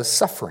Paul is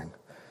suffering.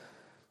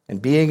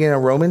 And being in a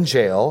Roman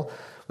jail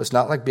was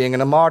not like being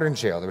in a modern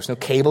jail. There was no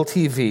cable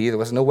TV. There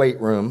was no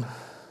weight room.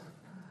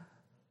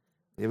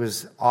 It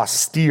was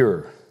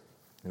austere.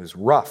 It was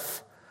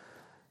rough.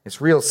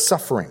 It's real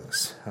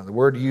sufferings. Now, the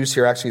word used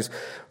here actually is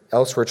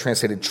elsewhere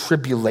translated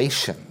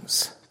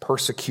tribulations,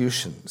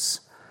 persecutions.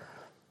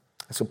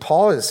 And so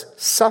Paul is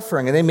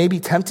suffering, and they may be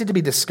tempted to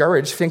be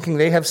discouraged, thinking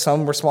they have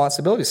some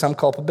responsibility, some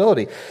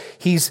culpability.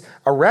 He's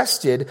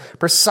arrested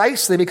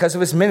precisely because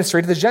of his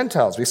ministry to the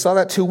Gentiles. We saw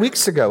that 2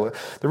 weeks ago.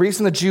 The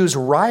reason the Jews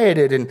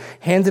rioted and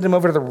handed him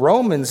over to the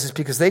Romans is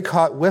because they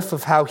caught whiff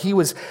of how he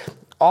was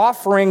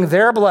offering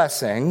their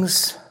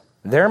blessings,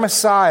 their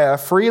Messiah,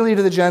 freely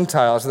to the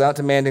Gentiles without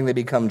demanding they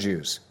become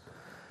Jews.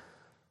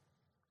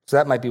 So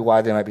that might be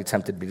why they might be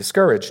tempted to be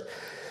discouraged.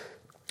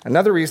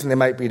 Another reason they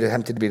might be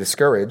tempted to be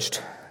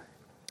discouraged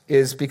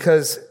is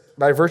because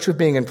by virtue of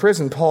being in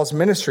prison, Paul's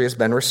ministry has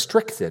been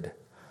restricted.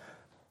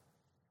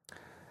 I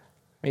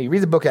mean, you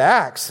read the book of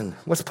Acts, and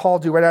what's Paul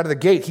do right out of the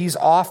gate? He's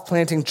off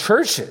planting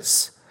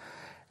churches.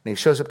 And he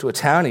shows up to a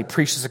town, he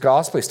preaches the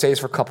gospel, he stays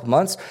for a couple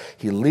months,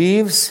 he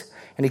leaves,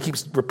 and he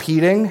keeps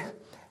repeating.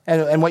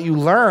 And what you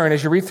learn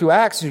as you read through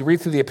Acts, as you read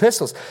through the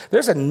epistles,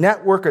 there's a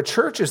network of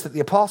churches that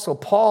the Apostle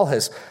Paul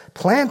has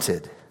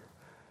planted.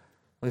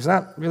 Well, he's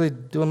not really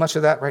doing much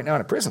of that right now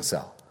in a prison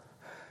cell.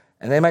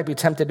 And they might be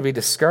tempted to be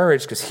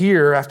discouraged because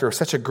here, after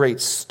such a great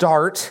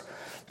start,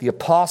 the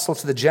apostle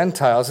to the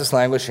Gentiles is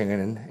languishing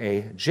in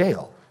a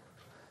jail.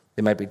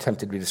 They might be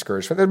tempted to be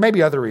discouraged. But there may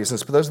be other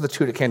reasons, but those are the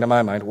two that came to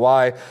my mind.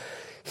 Why,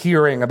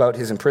 hearing about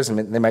his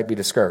imprisonment, they might be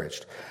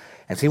discouraged.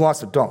 And so he wants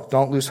to,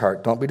 don't lose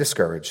heart. Don't be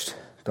discouraged.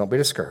 Don't be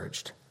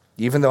discouraged.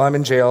 Even though I'm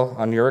in jail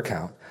on your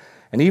account,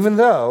 and even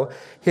though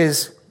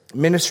his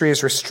ministry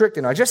is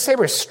restricted. Now, I just say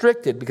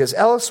restricted because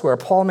elsewhere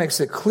Paul makes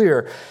it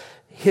clear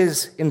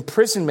his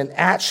imprisonment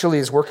actually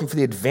is working for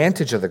the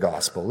advantage of the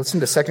gospel. Listen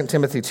to 2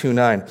 Timothy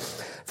 2:9.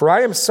 For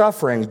I am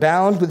suffering,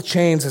 bound with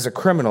chains as a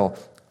criminal,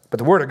 but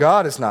the word of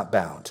God is not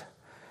bound.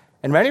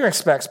 In many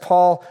respects,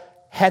 Paul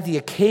had the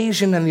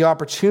occasion and the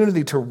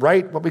opportunity to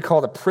write what we call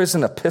the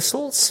prison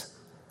epistles.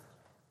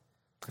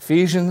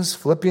 Ephesians,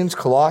 Philippians,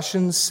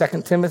 Colossians,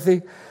 2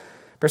 Timothy,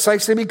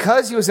 precisely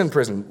because he was in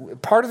prison.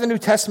 Part of the New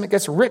Testament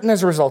gets written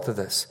as a result of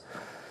this.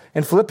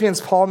 In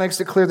Philippians, Paul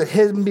makes it clear that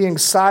him being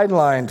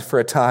sidelined for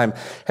a time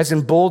has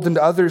emboldened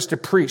others to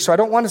preach. So I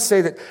don't want to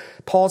say that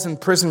Paul's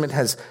imprisonment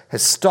has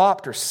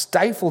stopped or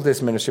stifled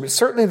his ministry, but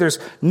certainly there's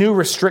new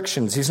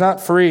restrictions. He's not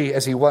free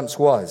as he once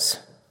was.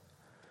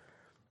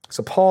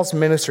 So Paul's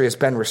ministry has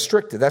been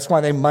restricted. That's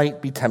why they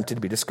might be tempted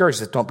to be discouraged.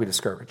 He says, don't be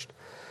discouraged.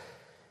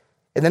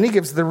 And then he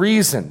gives the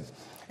reason,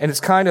 and it's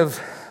kind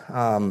of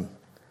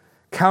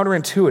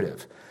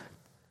counterintuitive.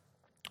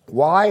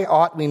 Why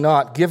ought we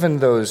not, given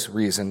those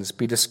reasons,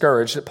 be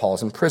discouraged at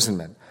Paul's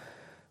imprisonment?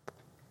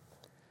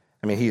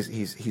 I mean,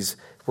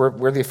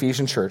 we're the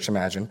Ephesian church,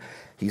 imagine.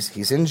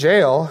 He's in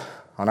jail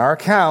on our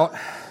account,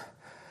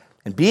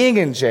 and being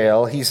in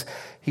jail, he's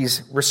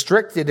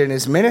restricted in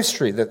his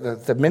ministry.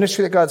 The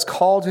ministry that God's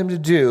called him to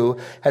do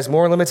has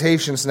more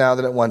limitations now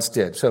than it once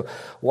did. So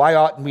why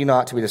ought we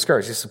not to be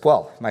discouraged? He says,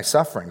 well, my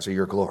sufferings are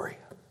your glory.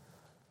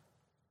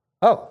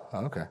 Oh,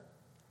 okay.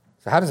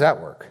 So how does that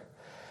work?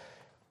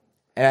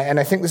 And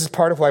I think this is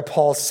part of why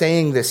Paul's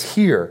saying this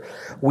here.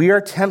 We are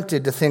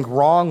tempted to think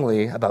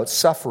wrongly about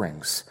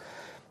sufferings.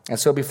 And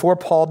so before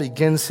Paul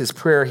begins his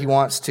prayer, he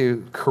wants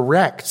to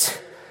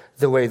correct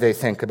the way they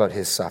think about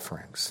his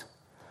sufferings.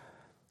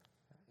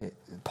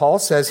 Paul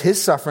says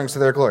his sufferings are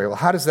their glory. Well,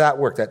 how does that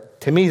work?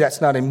 To me,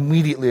 that's not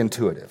immediately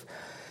intuitive.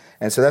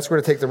 And so that's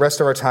where to take the rest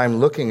of our time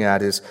looking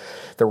at is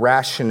the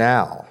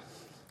rationale.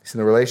 It's in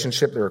the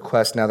relationship, the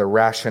request, now the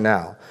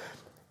rationale.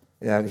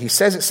 And he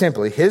says it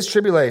simply, his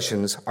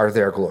tribulations are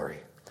their glory.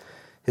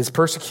 His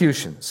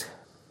persecutions,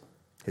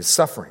 his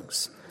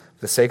sufferings,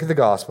 for the sake of the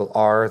gospel,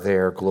 are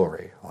their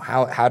glory. Well,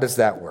 how does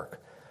that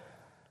work?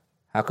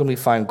 How can we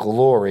find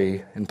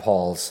glory in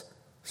Paul's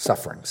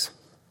sufferings?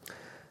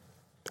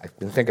 I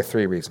can think of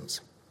 3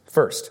 reasons.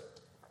 First,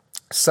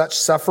 such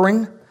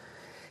suffering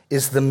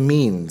is the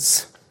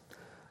means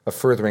of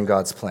furthering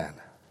God's plan.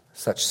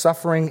 Such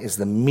suffering is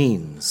the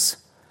means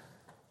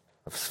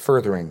of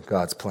furthering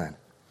God's plan.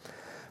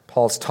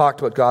 Paul's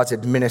talked about God's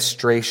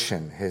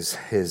administration,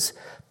 his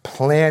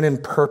plan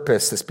and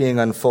purpose that's being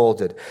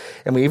unfolded.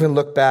 And we even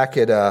look back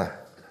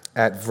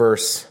at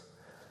verse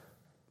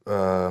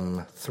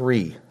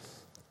 3.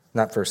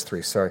 Not verse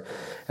 3, sorry.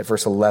 At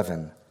verse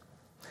 11.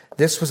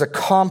 This was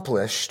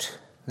accomplished.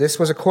 This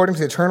was according to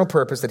the eternal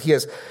purpose that he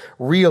has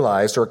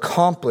realized or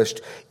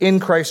accomplished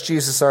in Christ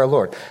Jesus our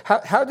Lord.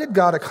 How did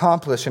God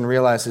accomplish and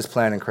realize his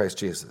plan in Christ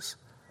Jesus?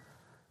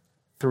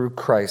 Through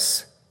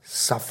Christ's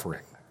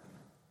suffering.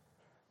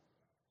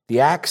 The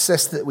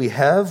access that we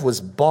have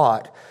was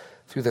bought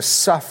through the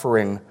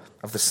suffering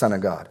of the Son of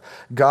God.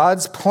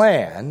 God's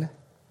plan,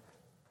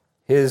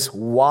 his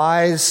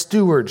wise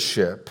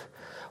stewardship,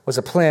 was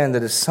a plan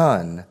that his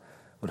Son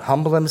would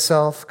humble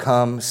himself,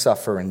 come,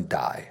 suffer, and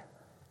die.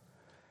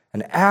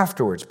 And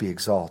afterwards be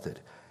exalted.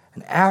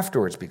 And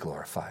afterwards be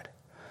glorified.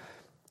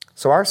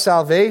 So our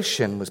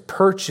salvation was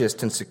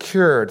purchased and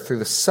secured through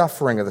the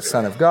suffering of the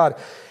Son of God.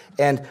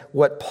 And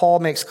what Paul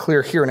makes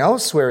clear here and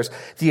elsewhere is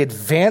the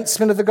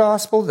advancement of the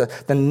gospel,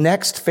 the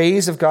next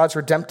phase of God's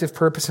redemptive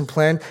purpose and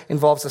plan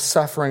involves the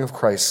suffering of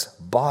Christ's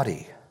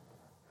body.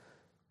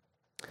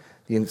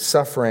 The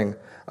suffering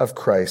of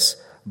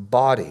Christ's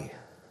body.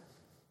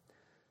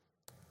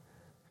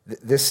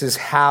 This is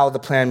how the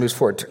plan moves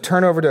forward.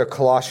 Turn over to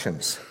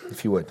Colossians,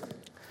 if you would.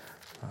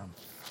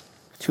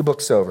 2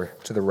 books over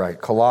to the right.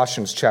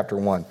 Colossians chapter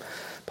 1.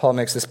 Paul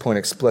makes this point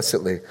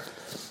explicitly.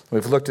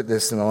 We've looked at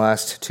this in the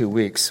last 2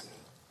 weeks.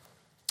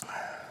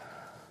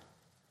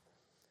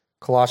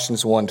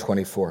 Colossians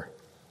 1:24.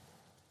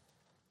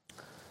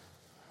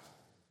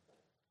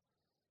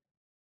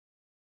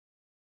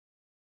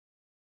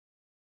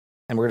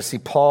 And we're going to see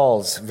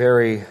Paul's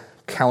very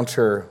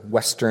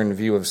counter-Western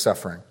view of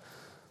suffering.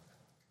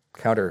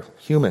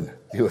 Counter-human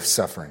view of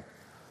suffering.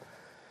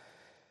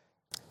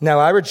 Now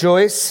I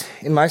rejoice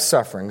in my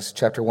sufferings,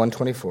 chapter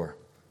 1:24.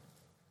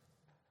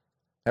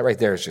 That right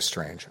there is just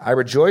strange. I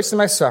rejoice in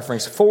my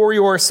sufferings for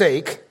your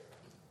sake.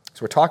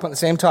 So we're talking about the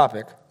same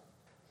topic.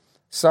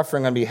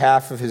 Suffering on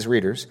behalf of his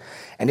readers.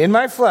 And in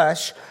my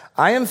flesh,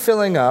 I am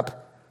filling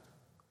up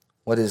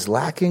what is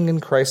lacking in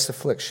Christ's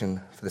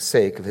affliction for the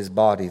sake of his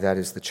body, that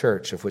is the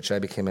church, of which I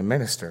became a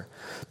minister.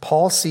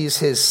 Paul sees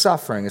his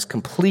suffering as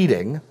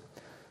completing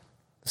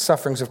the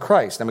sufferings of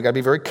Christ. Now we've got to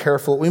be very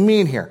careful what we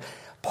mean here.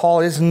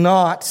 Paul is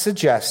not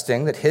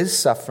suggesting that his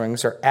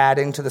sufferings are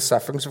adding to the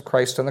sufferings of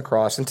Christ on the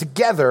cross, and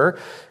together,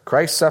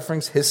 Christ's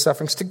sufferings, his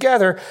sufferings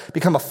together,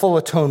 become a full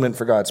atonement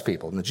for God's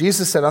people. And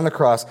Jesus said on the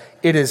cross,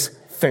 it is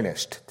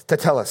finished,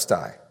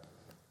 tetelestai.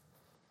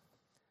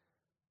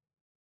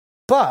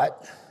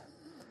 But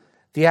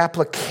the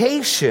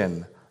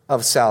application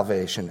of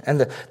salvation and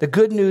the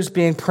good news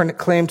being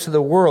proclaimed to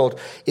the world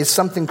is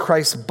something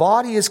Christ's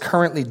body is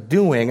currently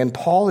doing, and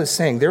Paul is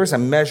saying there is a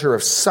measure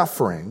of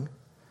suffering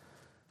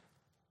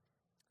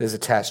that is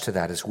attached to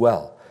that as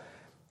well.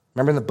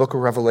 Remember in the book of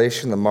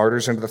Revelation, the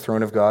martyrs under the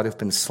throne of God who've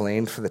been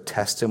slain for the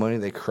testimony,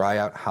 they cry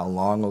out, "How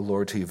long, O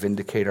Lord, till you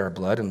vindicate our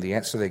blood?" And the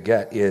answer they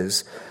get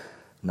is,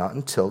 not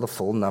until the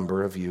full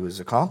number of you is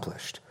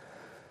accomplished.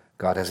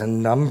 God has a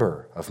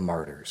number of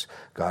martyrs.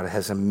 God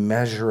has a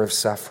measure of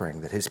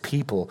suffering that his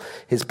people,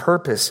 his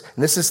purpose,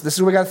 and this is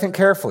what we got to think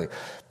carefully,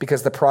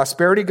 because the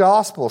prosperity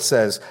gospel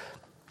says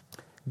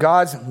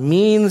God's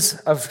means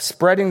of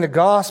spreading the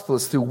gospel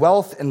is through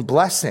wealth and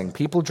blessing.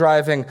 People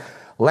driving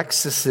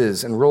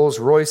Lexuses and Rolls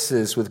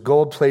Royces with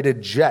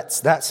gold-plated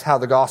jets. That's how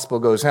the gospel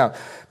goes out.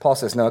 Paul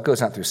says, no, it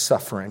goes out through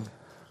suffering.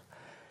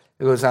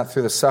 It goes out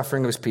through the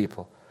suffering of his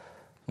people.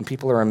 When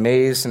people are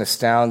amazed and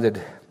astounded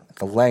at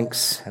the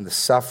lengths and the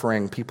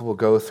suffering people will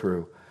go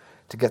through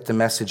to get the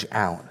message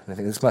out. And I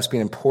think this must be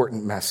an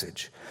important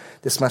message.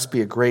 This must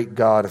be a great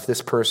God if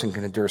this person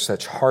can endure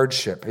such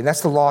hardship. And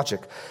that's the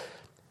logic.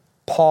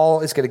 Paul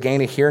is going to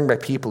gain a hearing by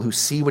people who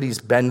see what he's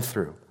been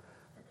through,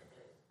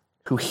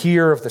 who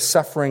hear of the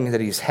suffering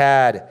that he's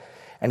had,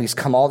 and he's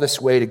come all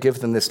this way to give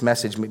them this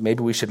message.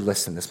 Maybe we should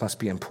listen. This must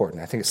be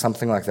important. I think it's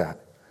something like that.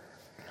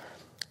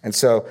 And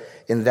so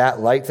in that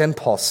light, then,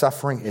 Paul's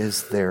suffering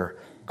is their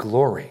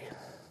glory.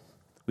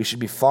 We should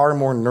be far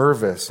more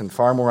nervous and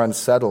far more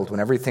unsettled when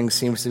everything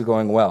seems to be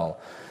going well.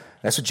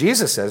 That's what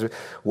Jesus says.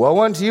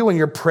 Woe unto you when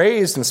you're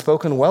praised and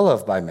spoken well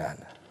of by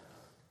men.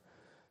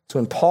 So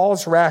in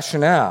Paul's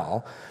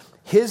rationale,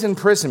 his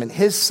imprisonment,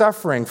 his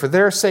suffering for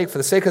their sake, for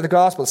the sake of the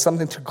gospel, is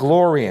something to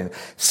glory in.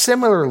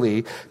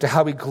 Similarly to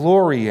how we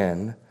glory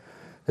in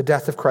the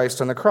death of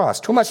Christ on the cross.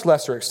 To a much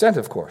lesser extent,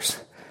 of course.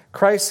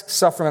 Christ's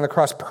suffering on the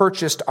cross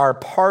purchased our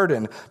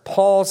pardon.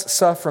 Paul's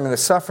suffering and the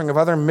suffering of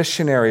other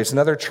missionaries and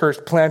other church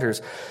planters,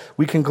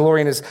 we can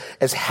glory in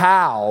as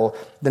how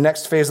the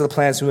next phase of the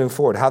plan is moving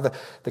forward, how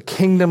the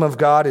kingdom of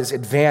God is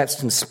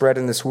advanced and spread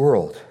in this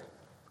world.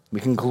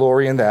 We can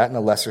glory in that in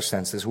a lesser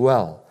sense as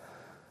well.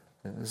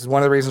 This is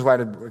one of the reasons why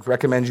I'd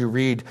recommend you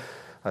read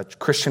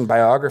Christian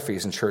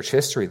biographies in church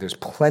history. There's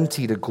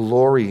plenty to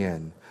glory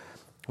in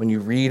when you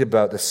read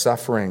about the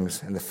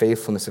sufferings and the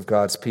faithfulness of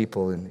God's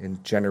people in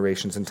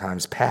generations and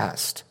times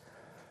past.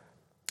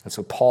 And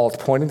so Paul's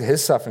pointing to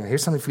his suffering.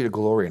 Here's something for you to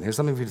glory in. Here's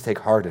something for you to take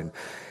heart in.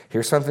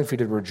 Here's something for you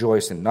to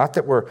rejoice in. Not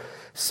that we're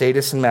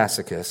sadists and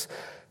masochists,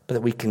 but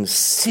that we can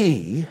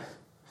see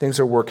things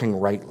are working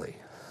rightly.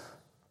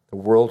 The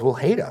world will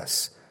hate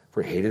us if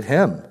we hated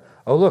him.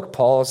 Oh, look,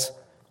 Paul's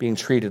being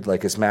treated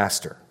like his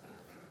master.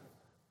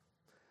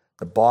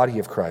 The body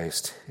of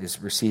Christ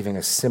is receiving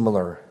a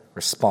similar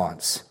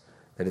response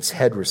that its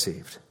head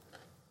received.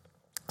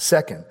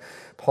 Second,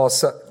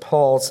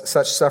 Paul's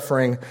such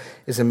suffering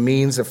is a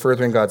means of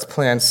furthering God's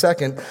plan.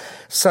 Second,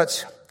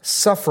 such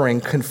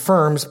suffering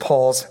confirms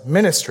Paul's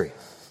ministry.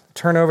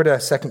 Turn over to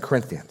 2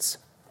 Corinthians,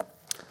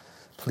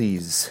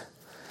 please.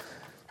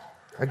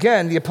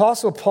 Again, the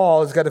Apostle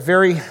Paul has got a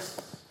very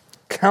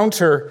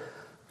counter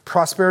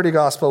prosperity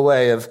gospel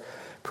way of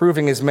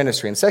proving his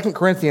ministry. In 2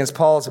 Corinthians,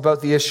 Paul is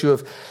about the issue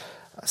of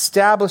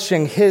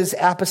establishing his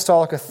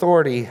apostolic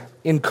authority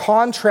in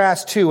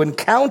contrast to and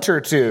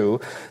counter to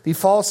the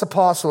false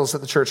apostles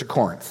at the church of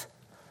Corinth,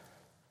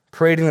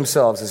 parading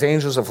themselves as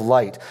angels of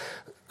light,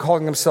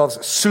 calling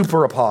themselves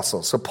super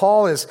apostles. So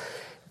Paul has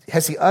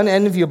the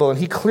unenviable, and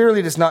he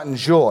clearly does not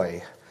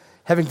enjoy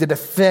having to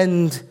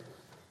defend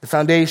the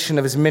foundation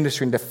of his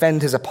ministry and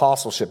defend his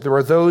apostleship. There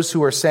are those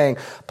who are saying,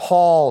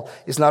 Paul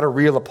is not a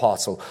real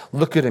apostle.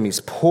 Look at him,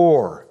 he's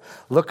poor.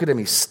 Look at him,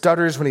 he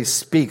stutters when he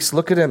speaks.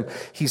 Look at him,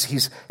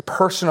 his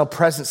personal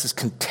presence is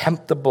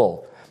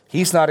contemptible.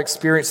 He's not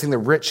experiencing the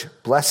rich,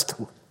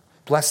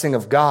 blessing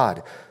of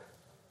God.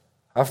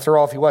 After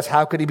all, if he was,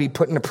 how could he be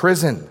put into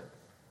prison?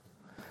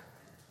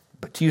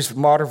 But to use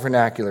modern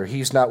vernacular,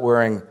 he's not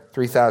wearing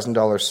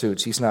 $3,000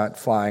 suits. He's not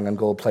flying on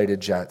gold-plated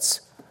jets.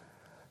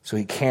 So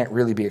he can't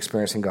really be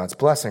experiencing God's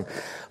blessing.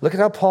 Look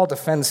at how Paul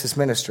defends his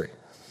ministry.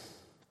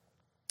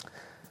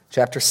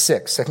 Chapter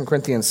 6, 2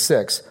 Corinthians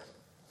 6.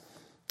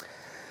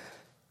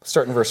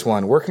 Start in verse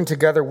 1. Working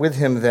together with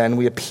him, then,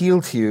 we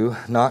appeal to you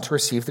not to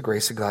receive the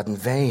grace of God in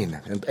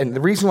vain. And the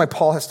reason why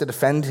Paul has to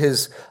defend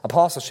his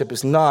apostleship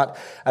is not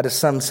out of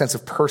some sense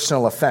of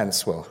personal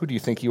offense. Well, who do you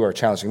think you are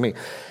challenging me?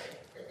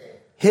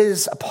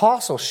 His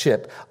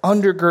apostleship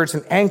undergirds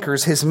and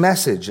anchors his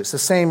message. It's the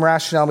same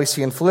rationale we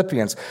see in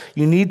Philippians.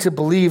 You need to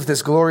believe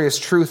this glorious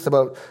truth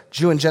about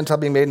Jew and Gentile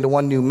being made into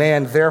one new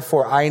man.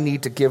 Therefore, I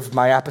need to give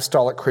my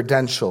apostolic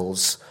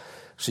credentials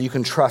so you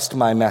can trust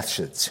my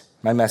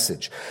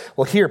message.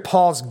 Well, here,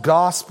 Paul's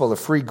gospel of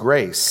free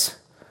grace,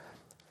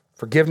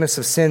 forgiveness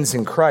of sins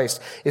in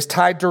Christ, is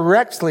tied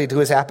directly to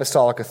his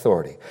apostolic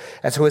authority.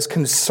 And so his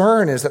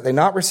concern is that they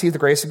not receive the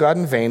grace of God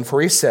in vain,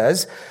 for he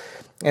says,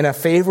 in a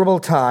favorable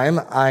time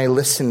I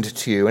listened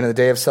to you, and in the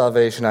day of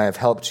salvation I have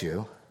helped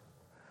you.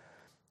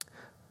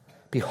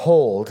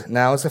 Behold,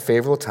 now is a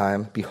favorable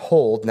time.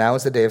 Behold, now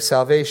is the day of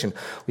salvation.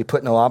 We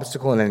put no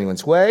obstacle in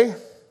anyone's way,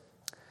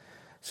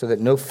 so that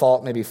no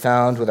fault may be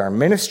found with our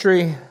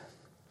ministry.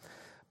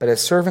 but as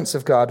servants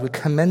of God, we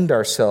commend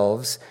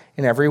ourselves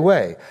in every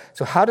way.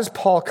 So how does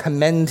Paul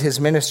commend his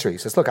ministry? He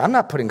says, look, I'm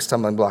not putting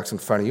stumbling blocks in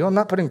front of you. I'm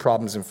not putting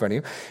problems in front of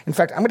you. In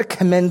fact, I'm going to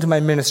commend my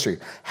ministry.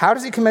 How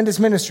does he commend his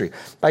ministry?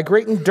 By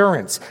great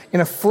endurance in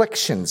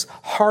afflictions,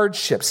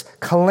 hardships,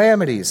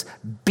 calamities,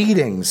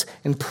 beatings,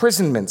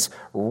 imprisonments,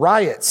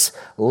 riots,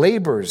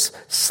 labors,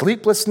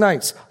 sleepless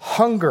nights,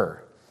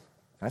 hunger.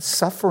 That's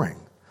suffering.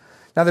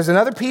 Now, there's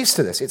another piece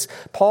to this. It's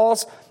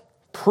Paul's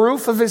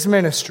proof of his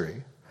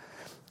ministry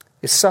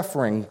is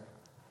suffering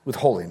with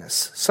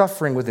holiness,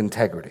 suffering with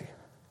integrity.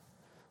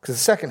 Because the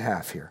second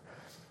half here,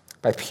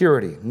 by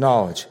purity,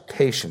 knowledge,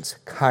 patience,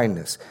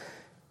 kindness,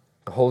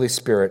 the Holy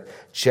Spirit,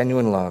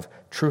 genuine love,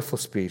 truthful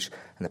speech,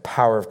 and the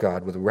power of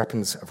God with the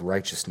weapons of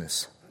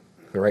righteousness,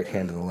 the right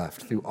hand and the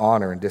left, through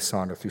honor and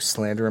dishonor, through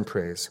slander and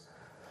praise.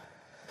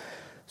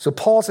 So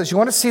Paul says, you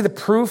want to see the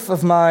proof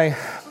of my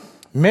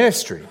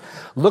ministry?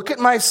 Look at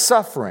my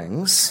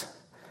sufferings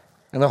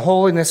and the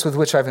holiness with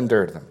which I've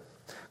endured them.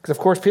 Because, of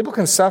course, people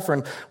can suffer.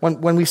 And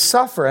when we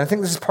suffer, and I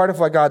think this is part of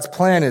why God's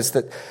plan is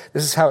that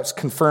this is how it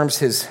confirms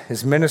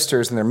his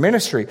ministers and their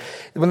ministry.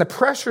 When the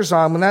pressure's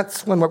on,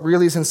 that's when what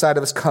really is inside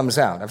of us comes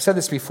out. I've said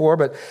this before,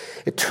 but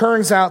it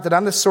turns out that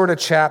I'm the sort of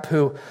chap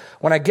who,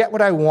 when I get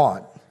what I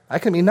want, I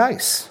can be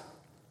nice.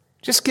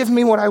 Just give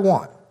me what I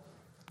want.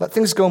 Let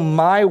things go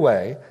my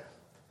way.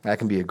 I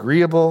can be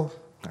agreeable.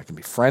 I can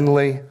be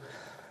friendly.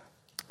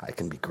 I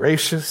can be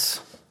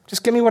gracious.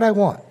 Just give me what I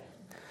want.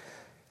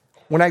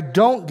 When I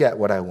don't get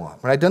what I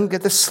want, when I don't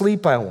get the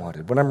sleep I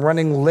wanted, when I'm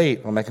running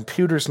late, when my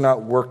computer's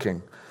not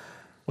working,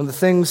 when the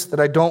things that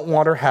I don't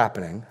want are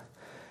happening,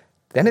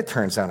 then it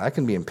turns out I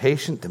can be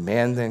impatient,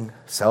 demanding,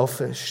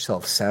 selfish,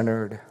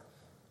 self-centered,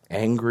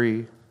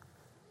 angry.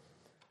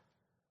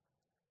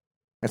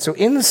 And so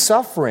in the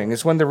suffering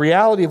is when the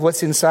reality of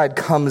what's inside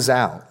comes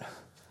out.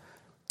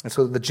 And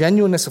so the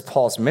genuineness of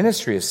Paul's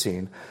ministry is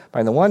seen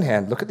by, on the one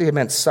hand, look at the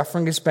immense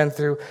suffering he's been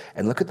through,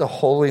 and look at the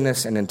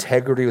holiness and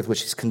integrity with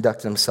which he's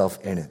conducted himself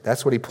in it.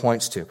 That's what he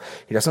points to.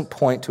 He doesn't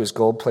point to his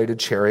gold-plated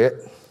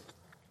chariot.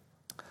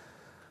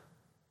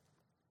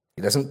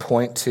 He doesn't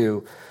point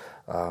to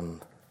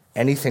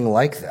anything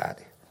like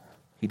that.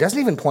 He doesn't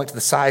even point to the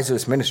size of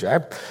his ministry.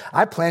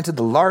 I planted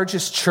the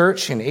largest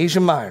church in Asia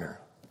Minor.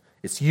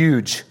 It's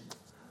huge.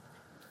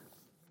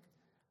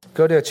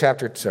 Go to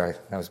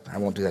I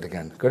won't do that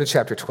again. Go to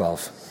chapter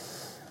 12.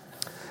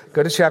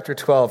 Go to chapter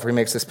 12 where he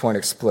makes this point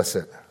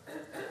explicit.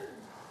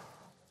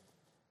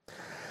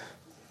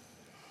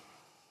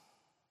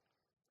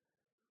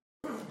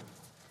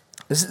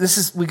 This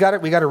is we got to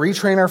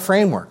retrain our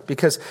framework,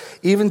 because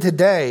even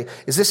today,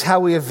 is this how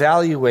we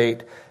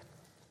evaluate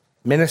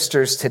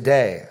ministers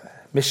today,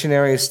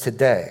 missionaries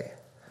today?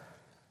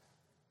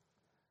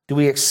 Do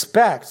we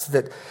expect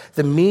that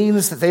the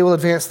means that they will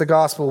advance the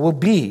gospel will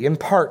be, in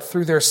part,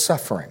 through their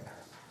suffering?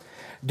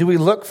 Do we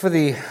look for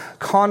the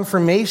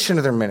confirmation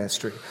of their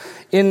ministry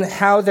in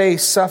how they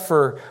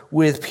suffer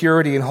with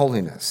purity and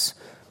holiness?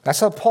 That's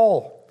how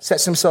Paul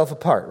sets himself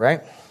apart,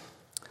 right?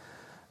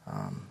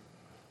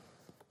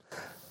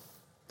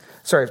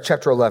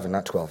 Chapter 11,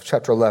 not 12.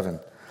 Chapter 11,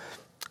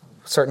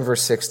 starting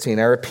verse 16.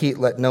 I repeat,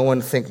 let no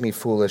one think me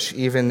foolish,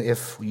 even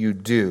if you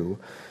do,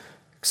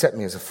 accept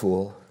me as a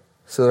fool,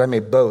 so that I may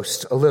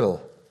boast a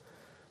little.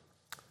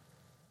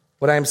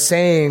 What I am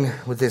saying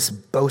with this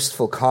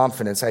boastful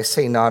confidence, I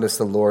say not as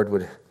the Lord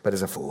would, but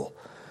as a fool.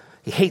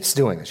 He hates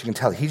doing this. You can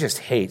tell he just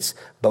hates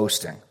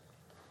boasting.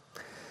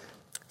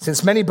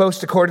 Since many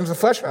boast according to the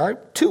flesh, I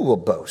too will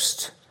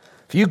boast.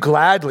 For you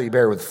gladly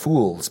bear with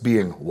fools,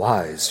 being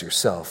wise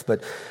yourself,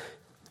 but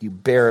you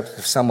bear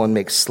if someone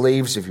makes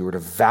slaves of you, or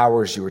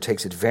devours you, or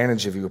takes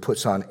advantage of you, or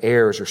puts on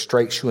airs, or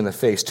strikes you in the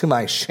face. To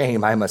my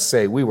shame, I must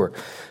say, we were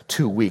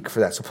too weak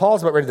for that. So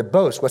Paul's about ready to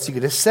boast. What's he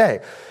going to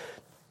say?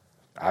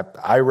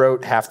 I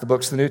wrote half the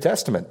books of the New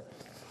Testament.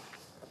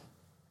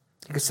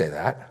 You could say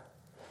that.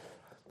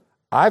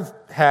 I've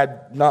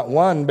had not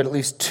one, but at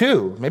least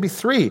two, maybe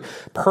three,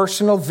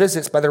 personal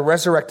visits by the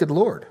resurrected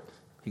Lord.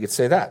 He could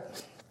say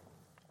that.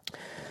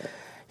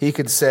 He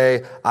could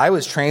say, I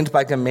was trained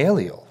by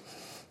Gamaliel.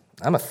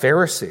 I'm a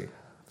Pharisee,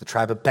 the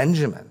tribe of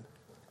Benjamin.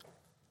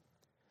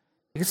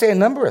 He could say a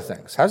number of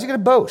things. How's he going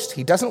to boast?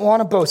 He doesn't want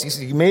to boast. He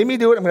says, you made me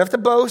do it. I'm going to have to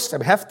boast.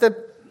 I have to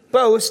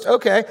boast.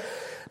 Okay.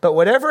 But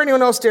whatever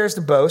anyone else dares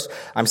to boast,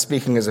 I'm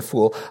speaking as a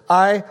fool,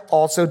 I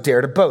also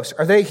dare to boast.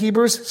 Are they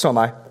Hebrews? So am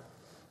I.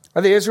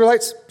 Are they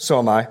Israelites? So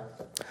am I.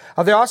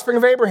 Are they offspring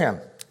of Abraham?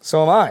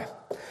 So am I.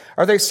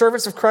 Are they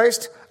servants of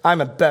Christ?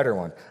 I'm a better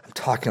one. I'm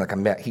talking like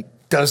I'm mad. He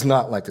does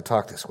not like to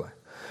talk this way.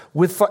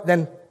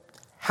 Then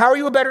how are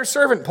you a better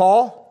servant,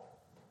 Paul?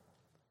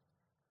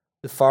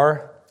 With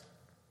far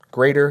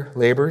greater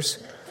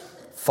labors,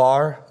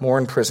 far more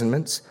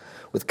imprisonments,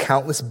 with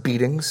countless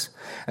beatings,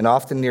 and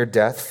often near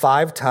death.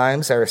 5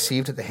 times I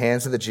received at the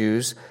hands of the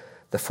Jews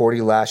the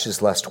 40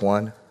 lashes less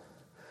one.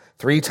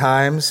 3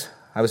 times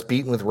I was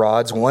beaten with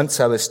rods. Once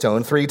I was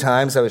stoned. 3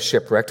 times I was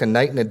shipwrecked. A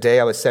night and a day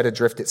I was set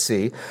adrift at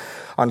sea,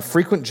 on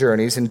frequent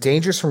journeys, in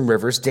dangers from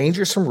rivers,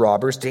 dangers from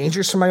robbers,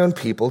 dangers from my own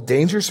people,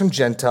 dangers from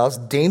Gentiles,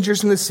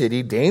 dangers in the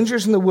city,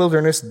 dangers in the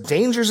wilderness,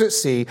 dangers at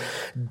sea,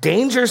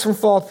 dangers from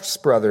false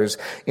brothers,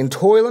 in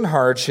toil and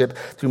hardship,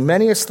 through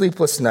many a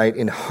sleepless night,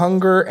 in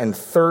hunger and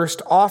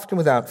thirst, often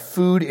without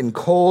food, in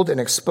cold and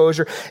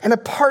exposure. And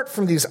apart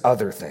from these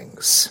other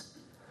things,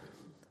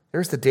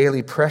 there's the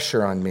daily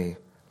pressure on me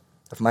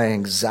of my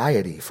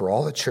anxiety for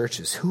all the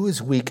churches. Who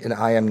is weak and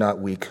I am not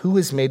weak? Who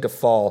is made to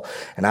fall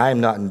and I am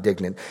not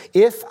indignant?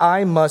 If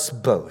I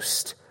must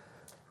boast,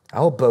 I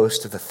will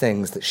boast of the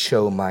things that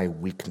show my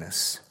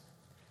weakness.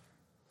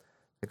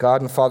 The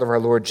God and Father of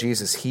our Lord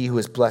Jesus, he who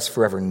is blessed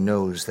forever,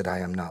 knows that I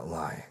am not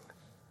lying.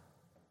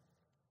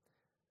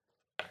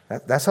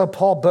 That's how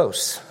Paul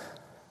boasts.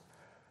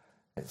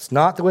 It's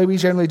not the way we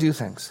generally do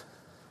things.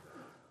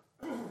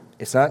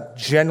 It's not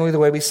generally the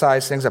way we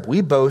size things up.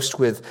 We boast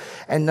with,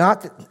 and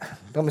not that,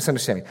 don't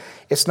misunderstand me.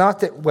 It's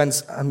not that when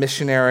a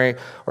missionary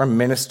or a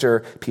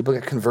minister, people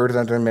get converted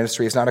under a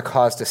ministry, is not a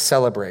cause to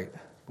celebrate.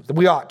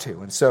 We ought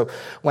to. And so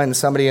when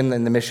somebody in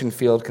the mission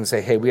field can say,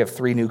 hey, we have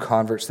 3 new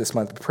converts this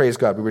month, praise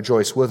God, we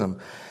rejoice with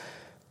them.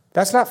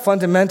 That's not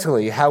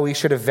fundamentally how we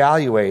should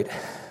evaluate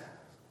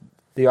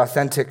the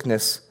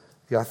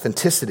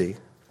authenticity.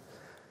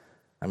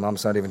 My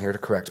mom's not even here to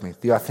correct me.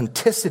 The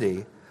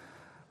authenticity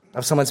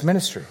of someone's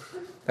ministry.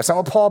 That's not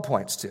what Paul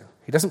points to.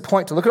 He doesn't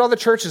point to, look at all the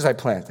churches I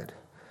planted.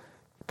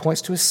 He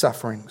points to his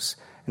sufferings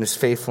and his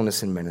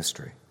faithfulness in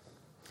ministry.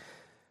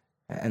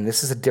 And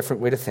this is a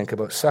different way to think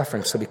about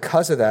suffering. So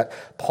because of that,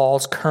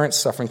 Paul's current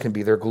suffering can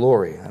be their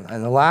glory.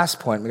 And the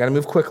last point, we've got to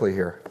move quickly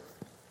here.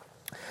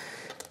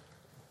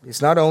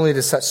 It's not only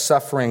does such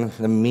suffering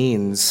the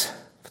means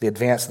for the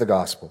advance of the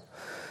gospel,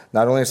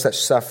 not only is such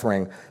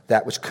suffering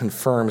that which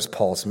confirms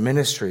Paul's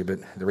ministry, but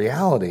the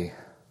reality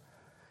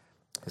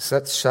is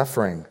such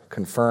suffering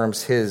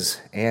confirms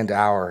his and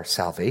our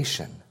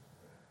salvation.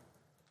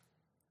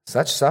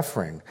 Such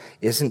suffering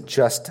isn't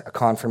just a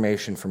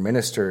confirmation for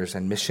ministers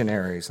and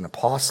missionaries and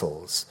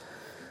apostles.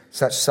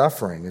 Such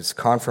suffering is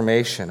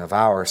confirmation of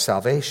our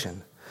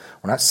salvation.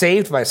 We're not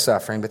saved by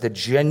suffering, but the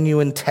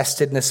genuine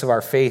testedness of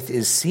our faith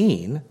is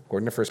seen,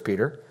 according to 1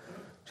 Peter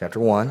chapter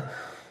 1,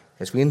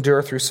 as we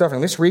endure through suffering.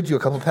 Let's read you a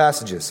couple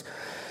passages.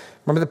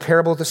 Remember the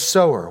parable of the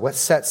sower. What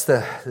sets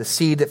the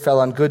seed that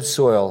fell on good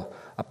soil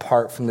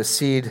apart from the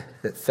seed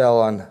that fell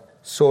on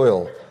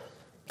soil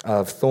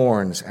of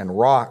thorns and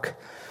rock?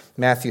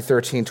 Matthew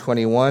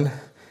 13:21,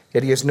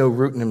 yet he has no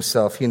root in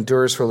himself. He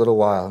endures for a little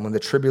while, and when the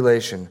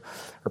tribulation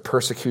or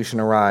persecution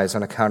arise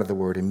on account of the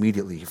word,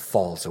 immediately he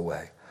falls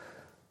away.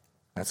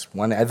 That's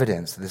one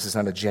evidence that this is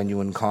not a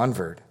genuine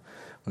convert.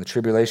 When the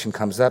tribulation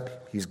comes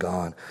up, he's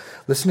gone.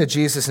 Listen to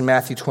Jesus in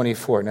Matthew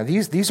 24. Now,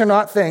 these are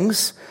not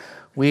things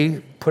we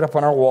put up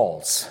on our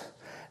walls.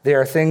 They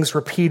are things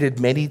repeated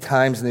many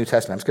times in the New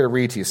Testament. I'm just going to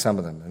read to you some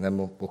of them, and then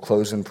we'll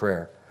close in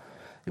prayer.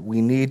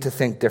 We need to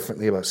think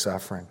differently about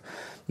suffering.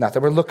 Not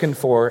that we're looking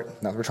for it,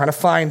 not that we're trying to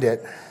find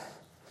it,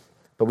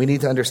 but we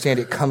need to understand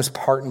it comes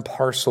part and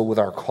parcel with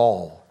our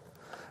call.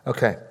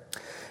 Okay,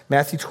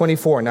 Matthew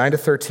 24,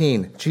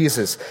 9-13,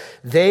 Jesus.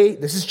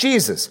 This is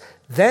Jesus.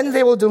 Then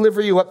they will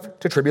deliver you up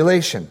to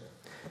tribulation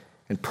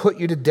and put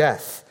you to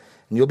death,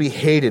 and you'll be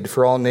hated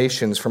by all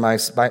nations for my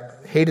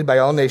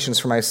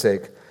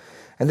sake.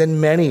 And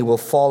then many will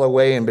fall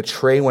away and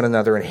betray one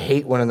another and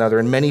hate one another,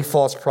 and many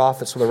false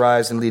prophets will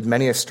arise and lead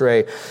many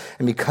astray.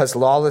 And because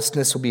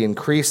lawlessness will be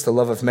increased, the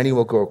love of many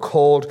will grow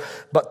cold.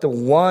 But the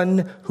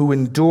one who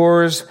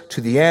endures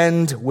to the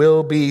end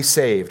will be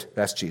saved.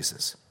 That's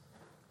Jesus.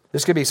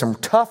 There's going to be some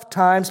tough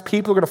times.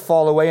 People are going to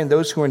fall away, and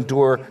those who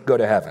endure go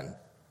to heaven.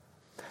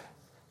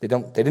 They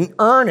didn't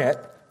earn it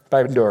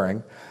by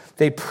enduring.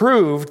 They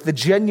proved the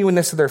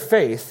genuineness of their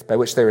faith by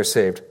which they were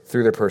saved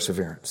through their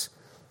perseverance.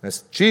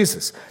 That's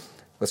Jesus.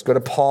 Let's go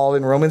to Paul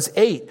in Romans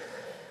 8.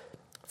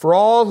 For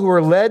all who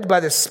are led by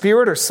the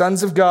Spirit are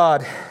sons of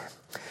God.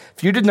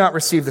 If you did not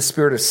receive the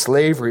spirit of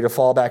slavery to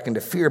fall back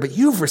into fear, but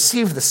you've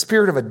received the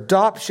spirit of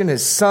adoption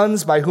as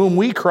sons, by whom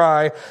we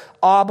cry,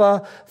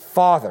 Abba,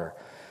 Father.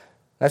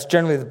 That's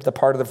generally the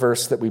part of the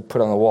verse that we put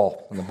on the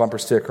wall, on the bumper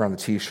sticker, on the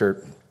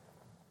t-shirt.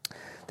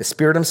 The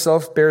Spirit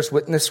himself bears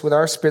witness with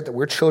our spirit that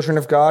we're children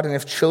of God, and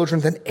if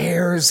children, then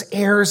heirs,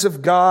 heirs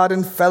of God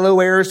and fellow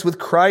heirs with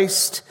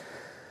Christ,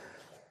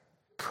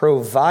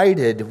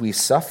 provided we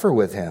suffer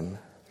with him,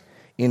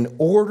 in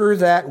order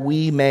that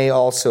we may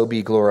also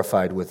be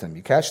glorified with him.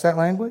 You catch that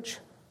language?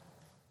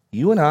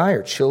 You and I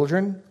are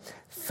children,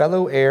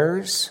 fellow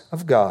heirs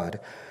of God,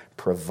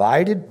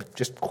 provided,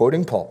 just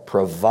quoting Paul,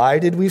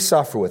 provided we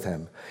suffer with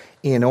him,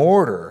 in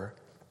order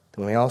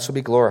that we may also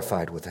be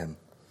glorified with him.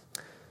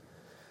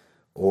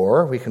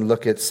 Or we can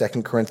look at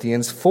 2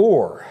 Corinthians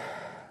 4,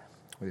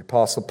 where the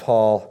Apostle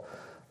Paul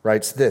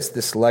writes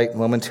this light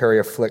momentary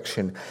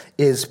affliction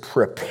is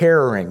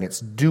preparing, it's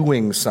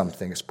doing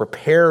something, it's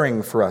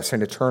preparing for us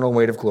an eternal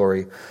weight of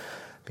glory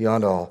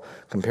beyond all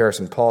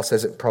comparison. Paul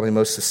says it probably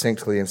most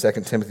succinctly in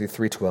 2 Timothy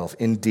 3:12.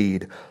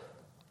 Indeed,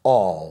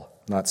 all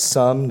not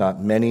some,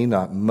 not many,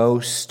 not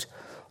most.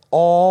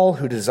 All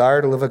who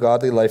desire to live a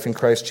godly life in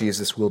Christ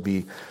Jesus will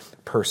be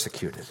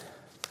persecuted.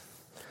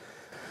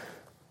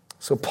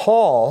 So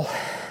Paul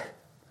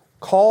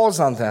calls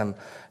on them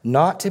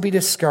not to be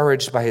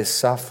discouraged by his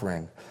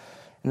suffering.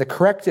 And the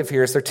corrective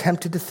here is they're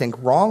tempted to think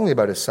wrongly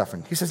about his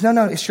suffering. He says,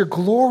 no, it's your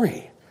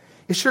glory.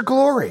 It's your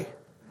glory.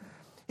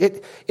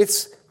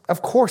 It's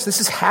of course, this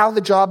is how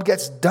the job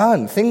gets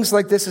done. Things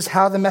like this is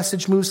how the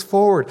message moves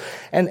forward.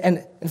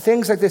 And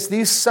things like this,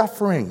 these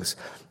sufferings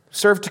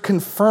serve to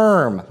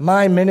confirm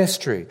my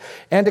ministry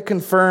and to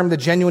confirm the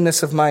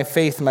genuineness of my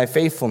faith and my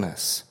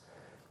faithfulness.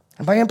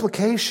 And by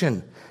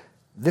implication,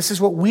 this is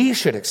what we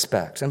should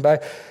expect. And by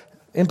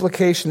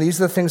implication,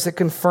 these are the things that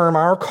confirm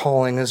our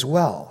calling as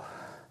well.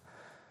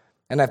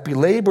 And I've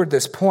belabored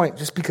this point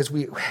just because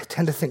we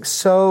tend to think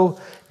so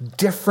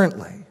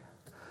differently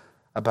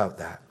about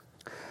that.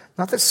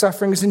 Not that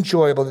suffering is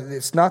enjoyable.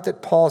 It's not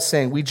that Paul's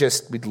saying we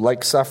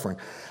like suffering.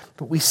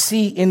 But we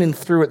see in and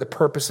through it the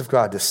purpose of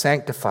God to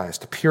sanctify us,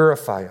 to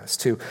purify us,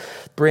 to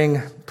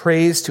bring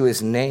praise to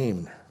his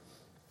name.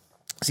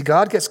 See,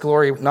 God gets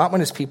glory not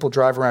when his people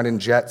drive around in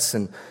jets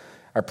and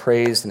are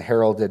praised and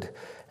heralded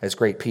as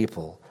great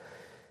people,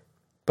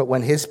 but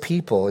when his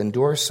people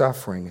endure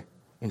suffering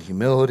in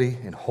humility,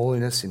 in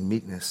holiness, in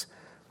meekness.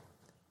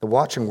 The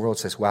watching world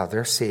says, wow,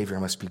 their Savior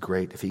must be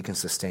great if he can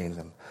sustain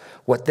them.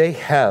 What they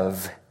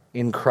have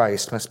in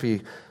Christ must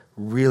be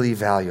really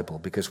valuable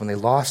because when they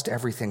lost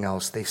everything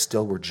else, they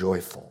still were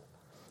joyful.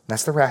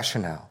 That's the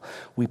rationale.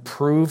 We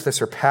prove the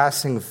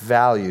surpassing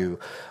value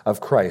of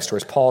Christ. Or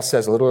as Paul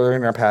says a little earlier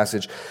in our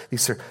passage,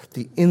 these are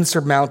the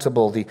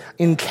insurmountable, the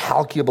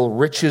incalculable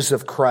riches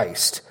of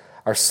Christ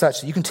are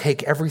such that you can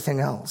take everything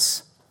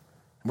else.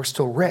 And we're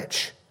still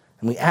rich.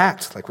 And we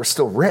act like we're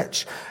still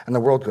rich. And the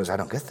world goes, I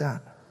don't get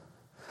that.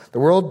 The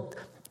world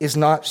is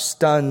not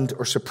stunned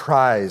or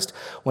surprised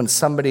when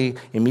somebody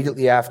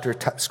immediately after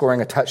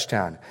scoring a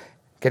touchdown,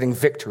 getting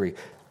victory,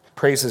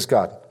 praises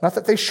God. Not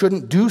that they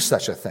shouldn't do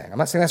such a thing. I'm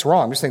not saying that's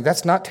wrong. I'm just saying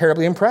that's not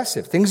terribly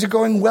impressive. Things are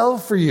going well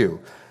for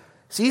you.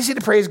 It's easy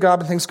to praise God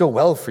when things go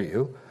well for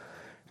you.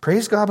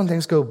 Praise God when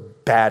things go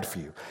bad for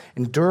you.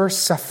 Endure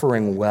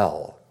suffering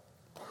well.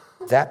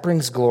 That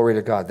brings glory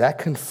to God. That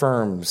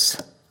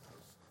confirms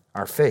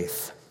our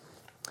faith.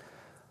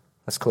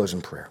 Let's close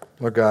in prayer.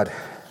 Lord God,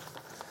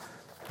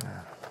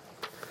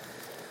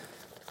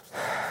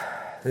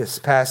 this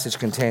passage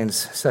contains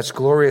such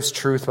glorious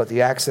truth about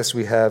the access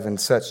we have and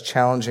such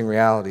challenging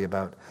reality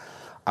about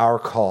our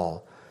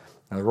call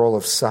and the role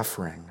of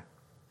suffering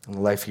in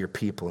the life of your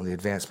people and the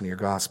advancement of your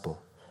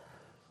gospel.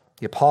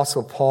 The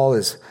Apostle Paul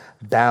is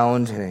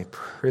bound in a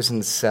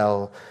prison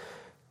cell,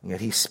 and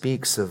yet he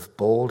speaks of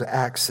bold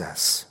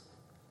access,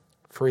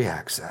 free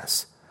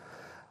access.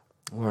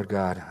 Lord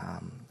God,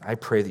 I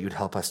pray that you'd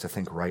help us to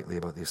think rightly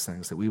about these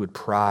things, that we would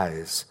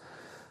prize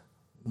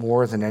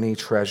more than any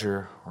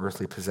treasure or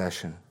earthly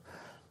possession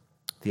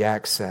the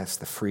access,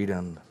 the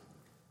freedom,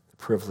 the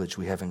privilege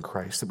we have in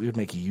Christ, that we would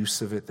make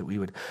use of it, that we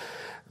would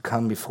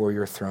come before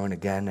your throne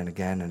again and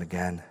again and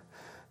again,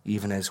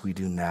 even as we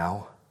do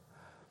now.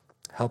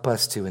 Help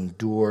us to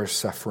endure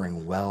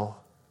suffering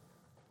well.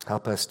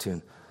 Help us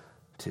to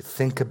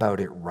think about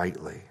it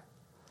rightly.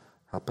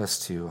 Help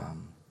us to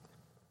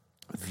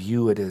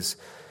view it as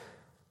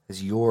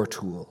your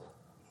tool,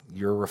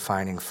 your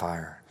refining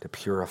fire to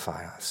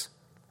purify us.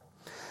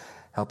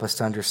 Help us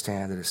to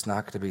understand that it's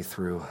not going to be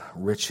through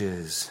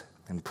riches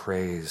and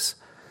praise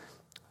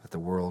that the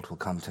world will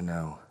come to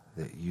know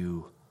that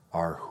you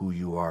are who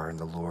you are and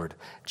the Lord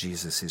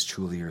Jesus is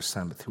truly your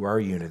Son, but through our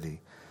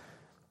unity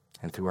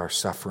and through our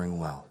suffering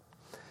well.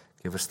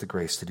 Give us the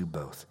grace to do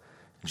both.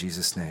 In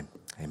Jesus' name,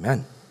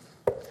 amen.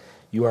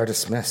 You are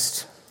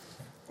dismissed.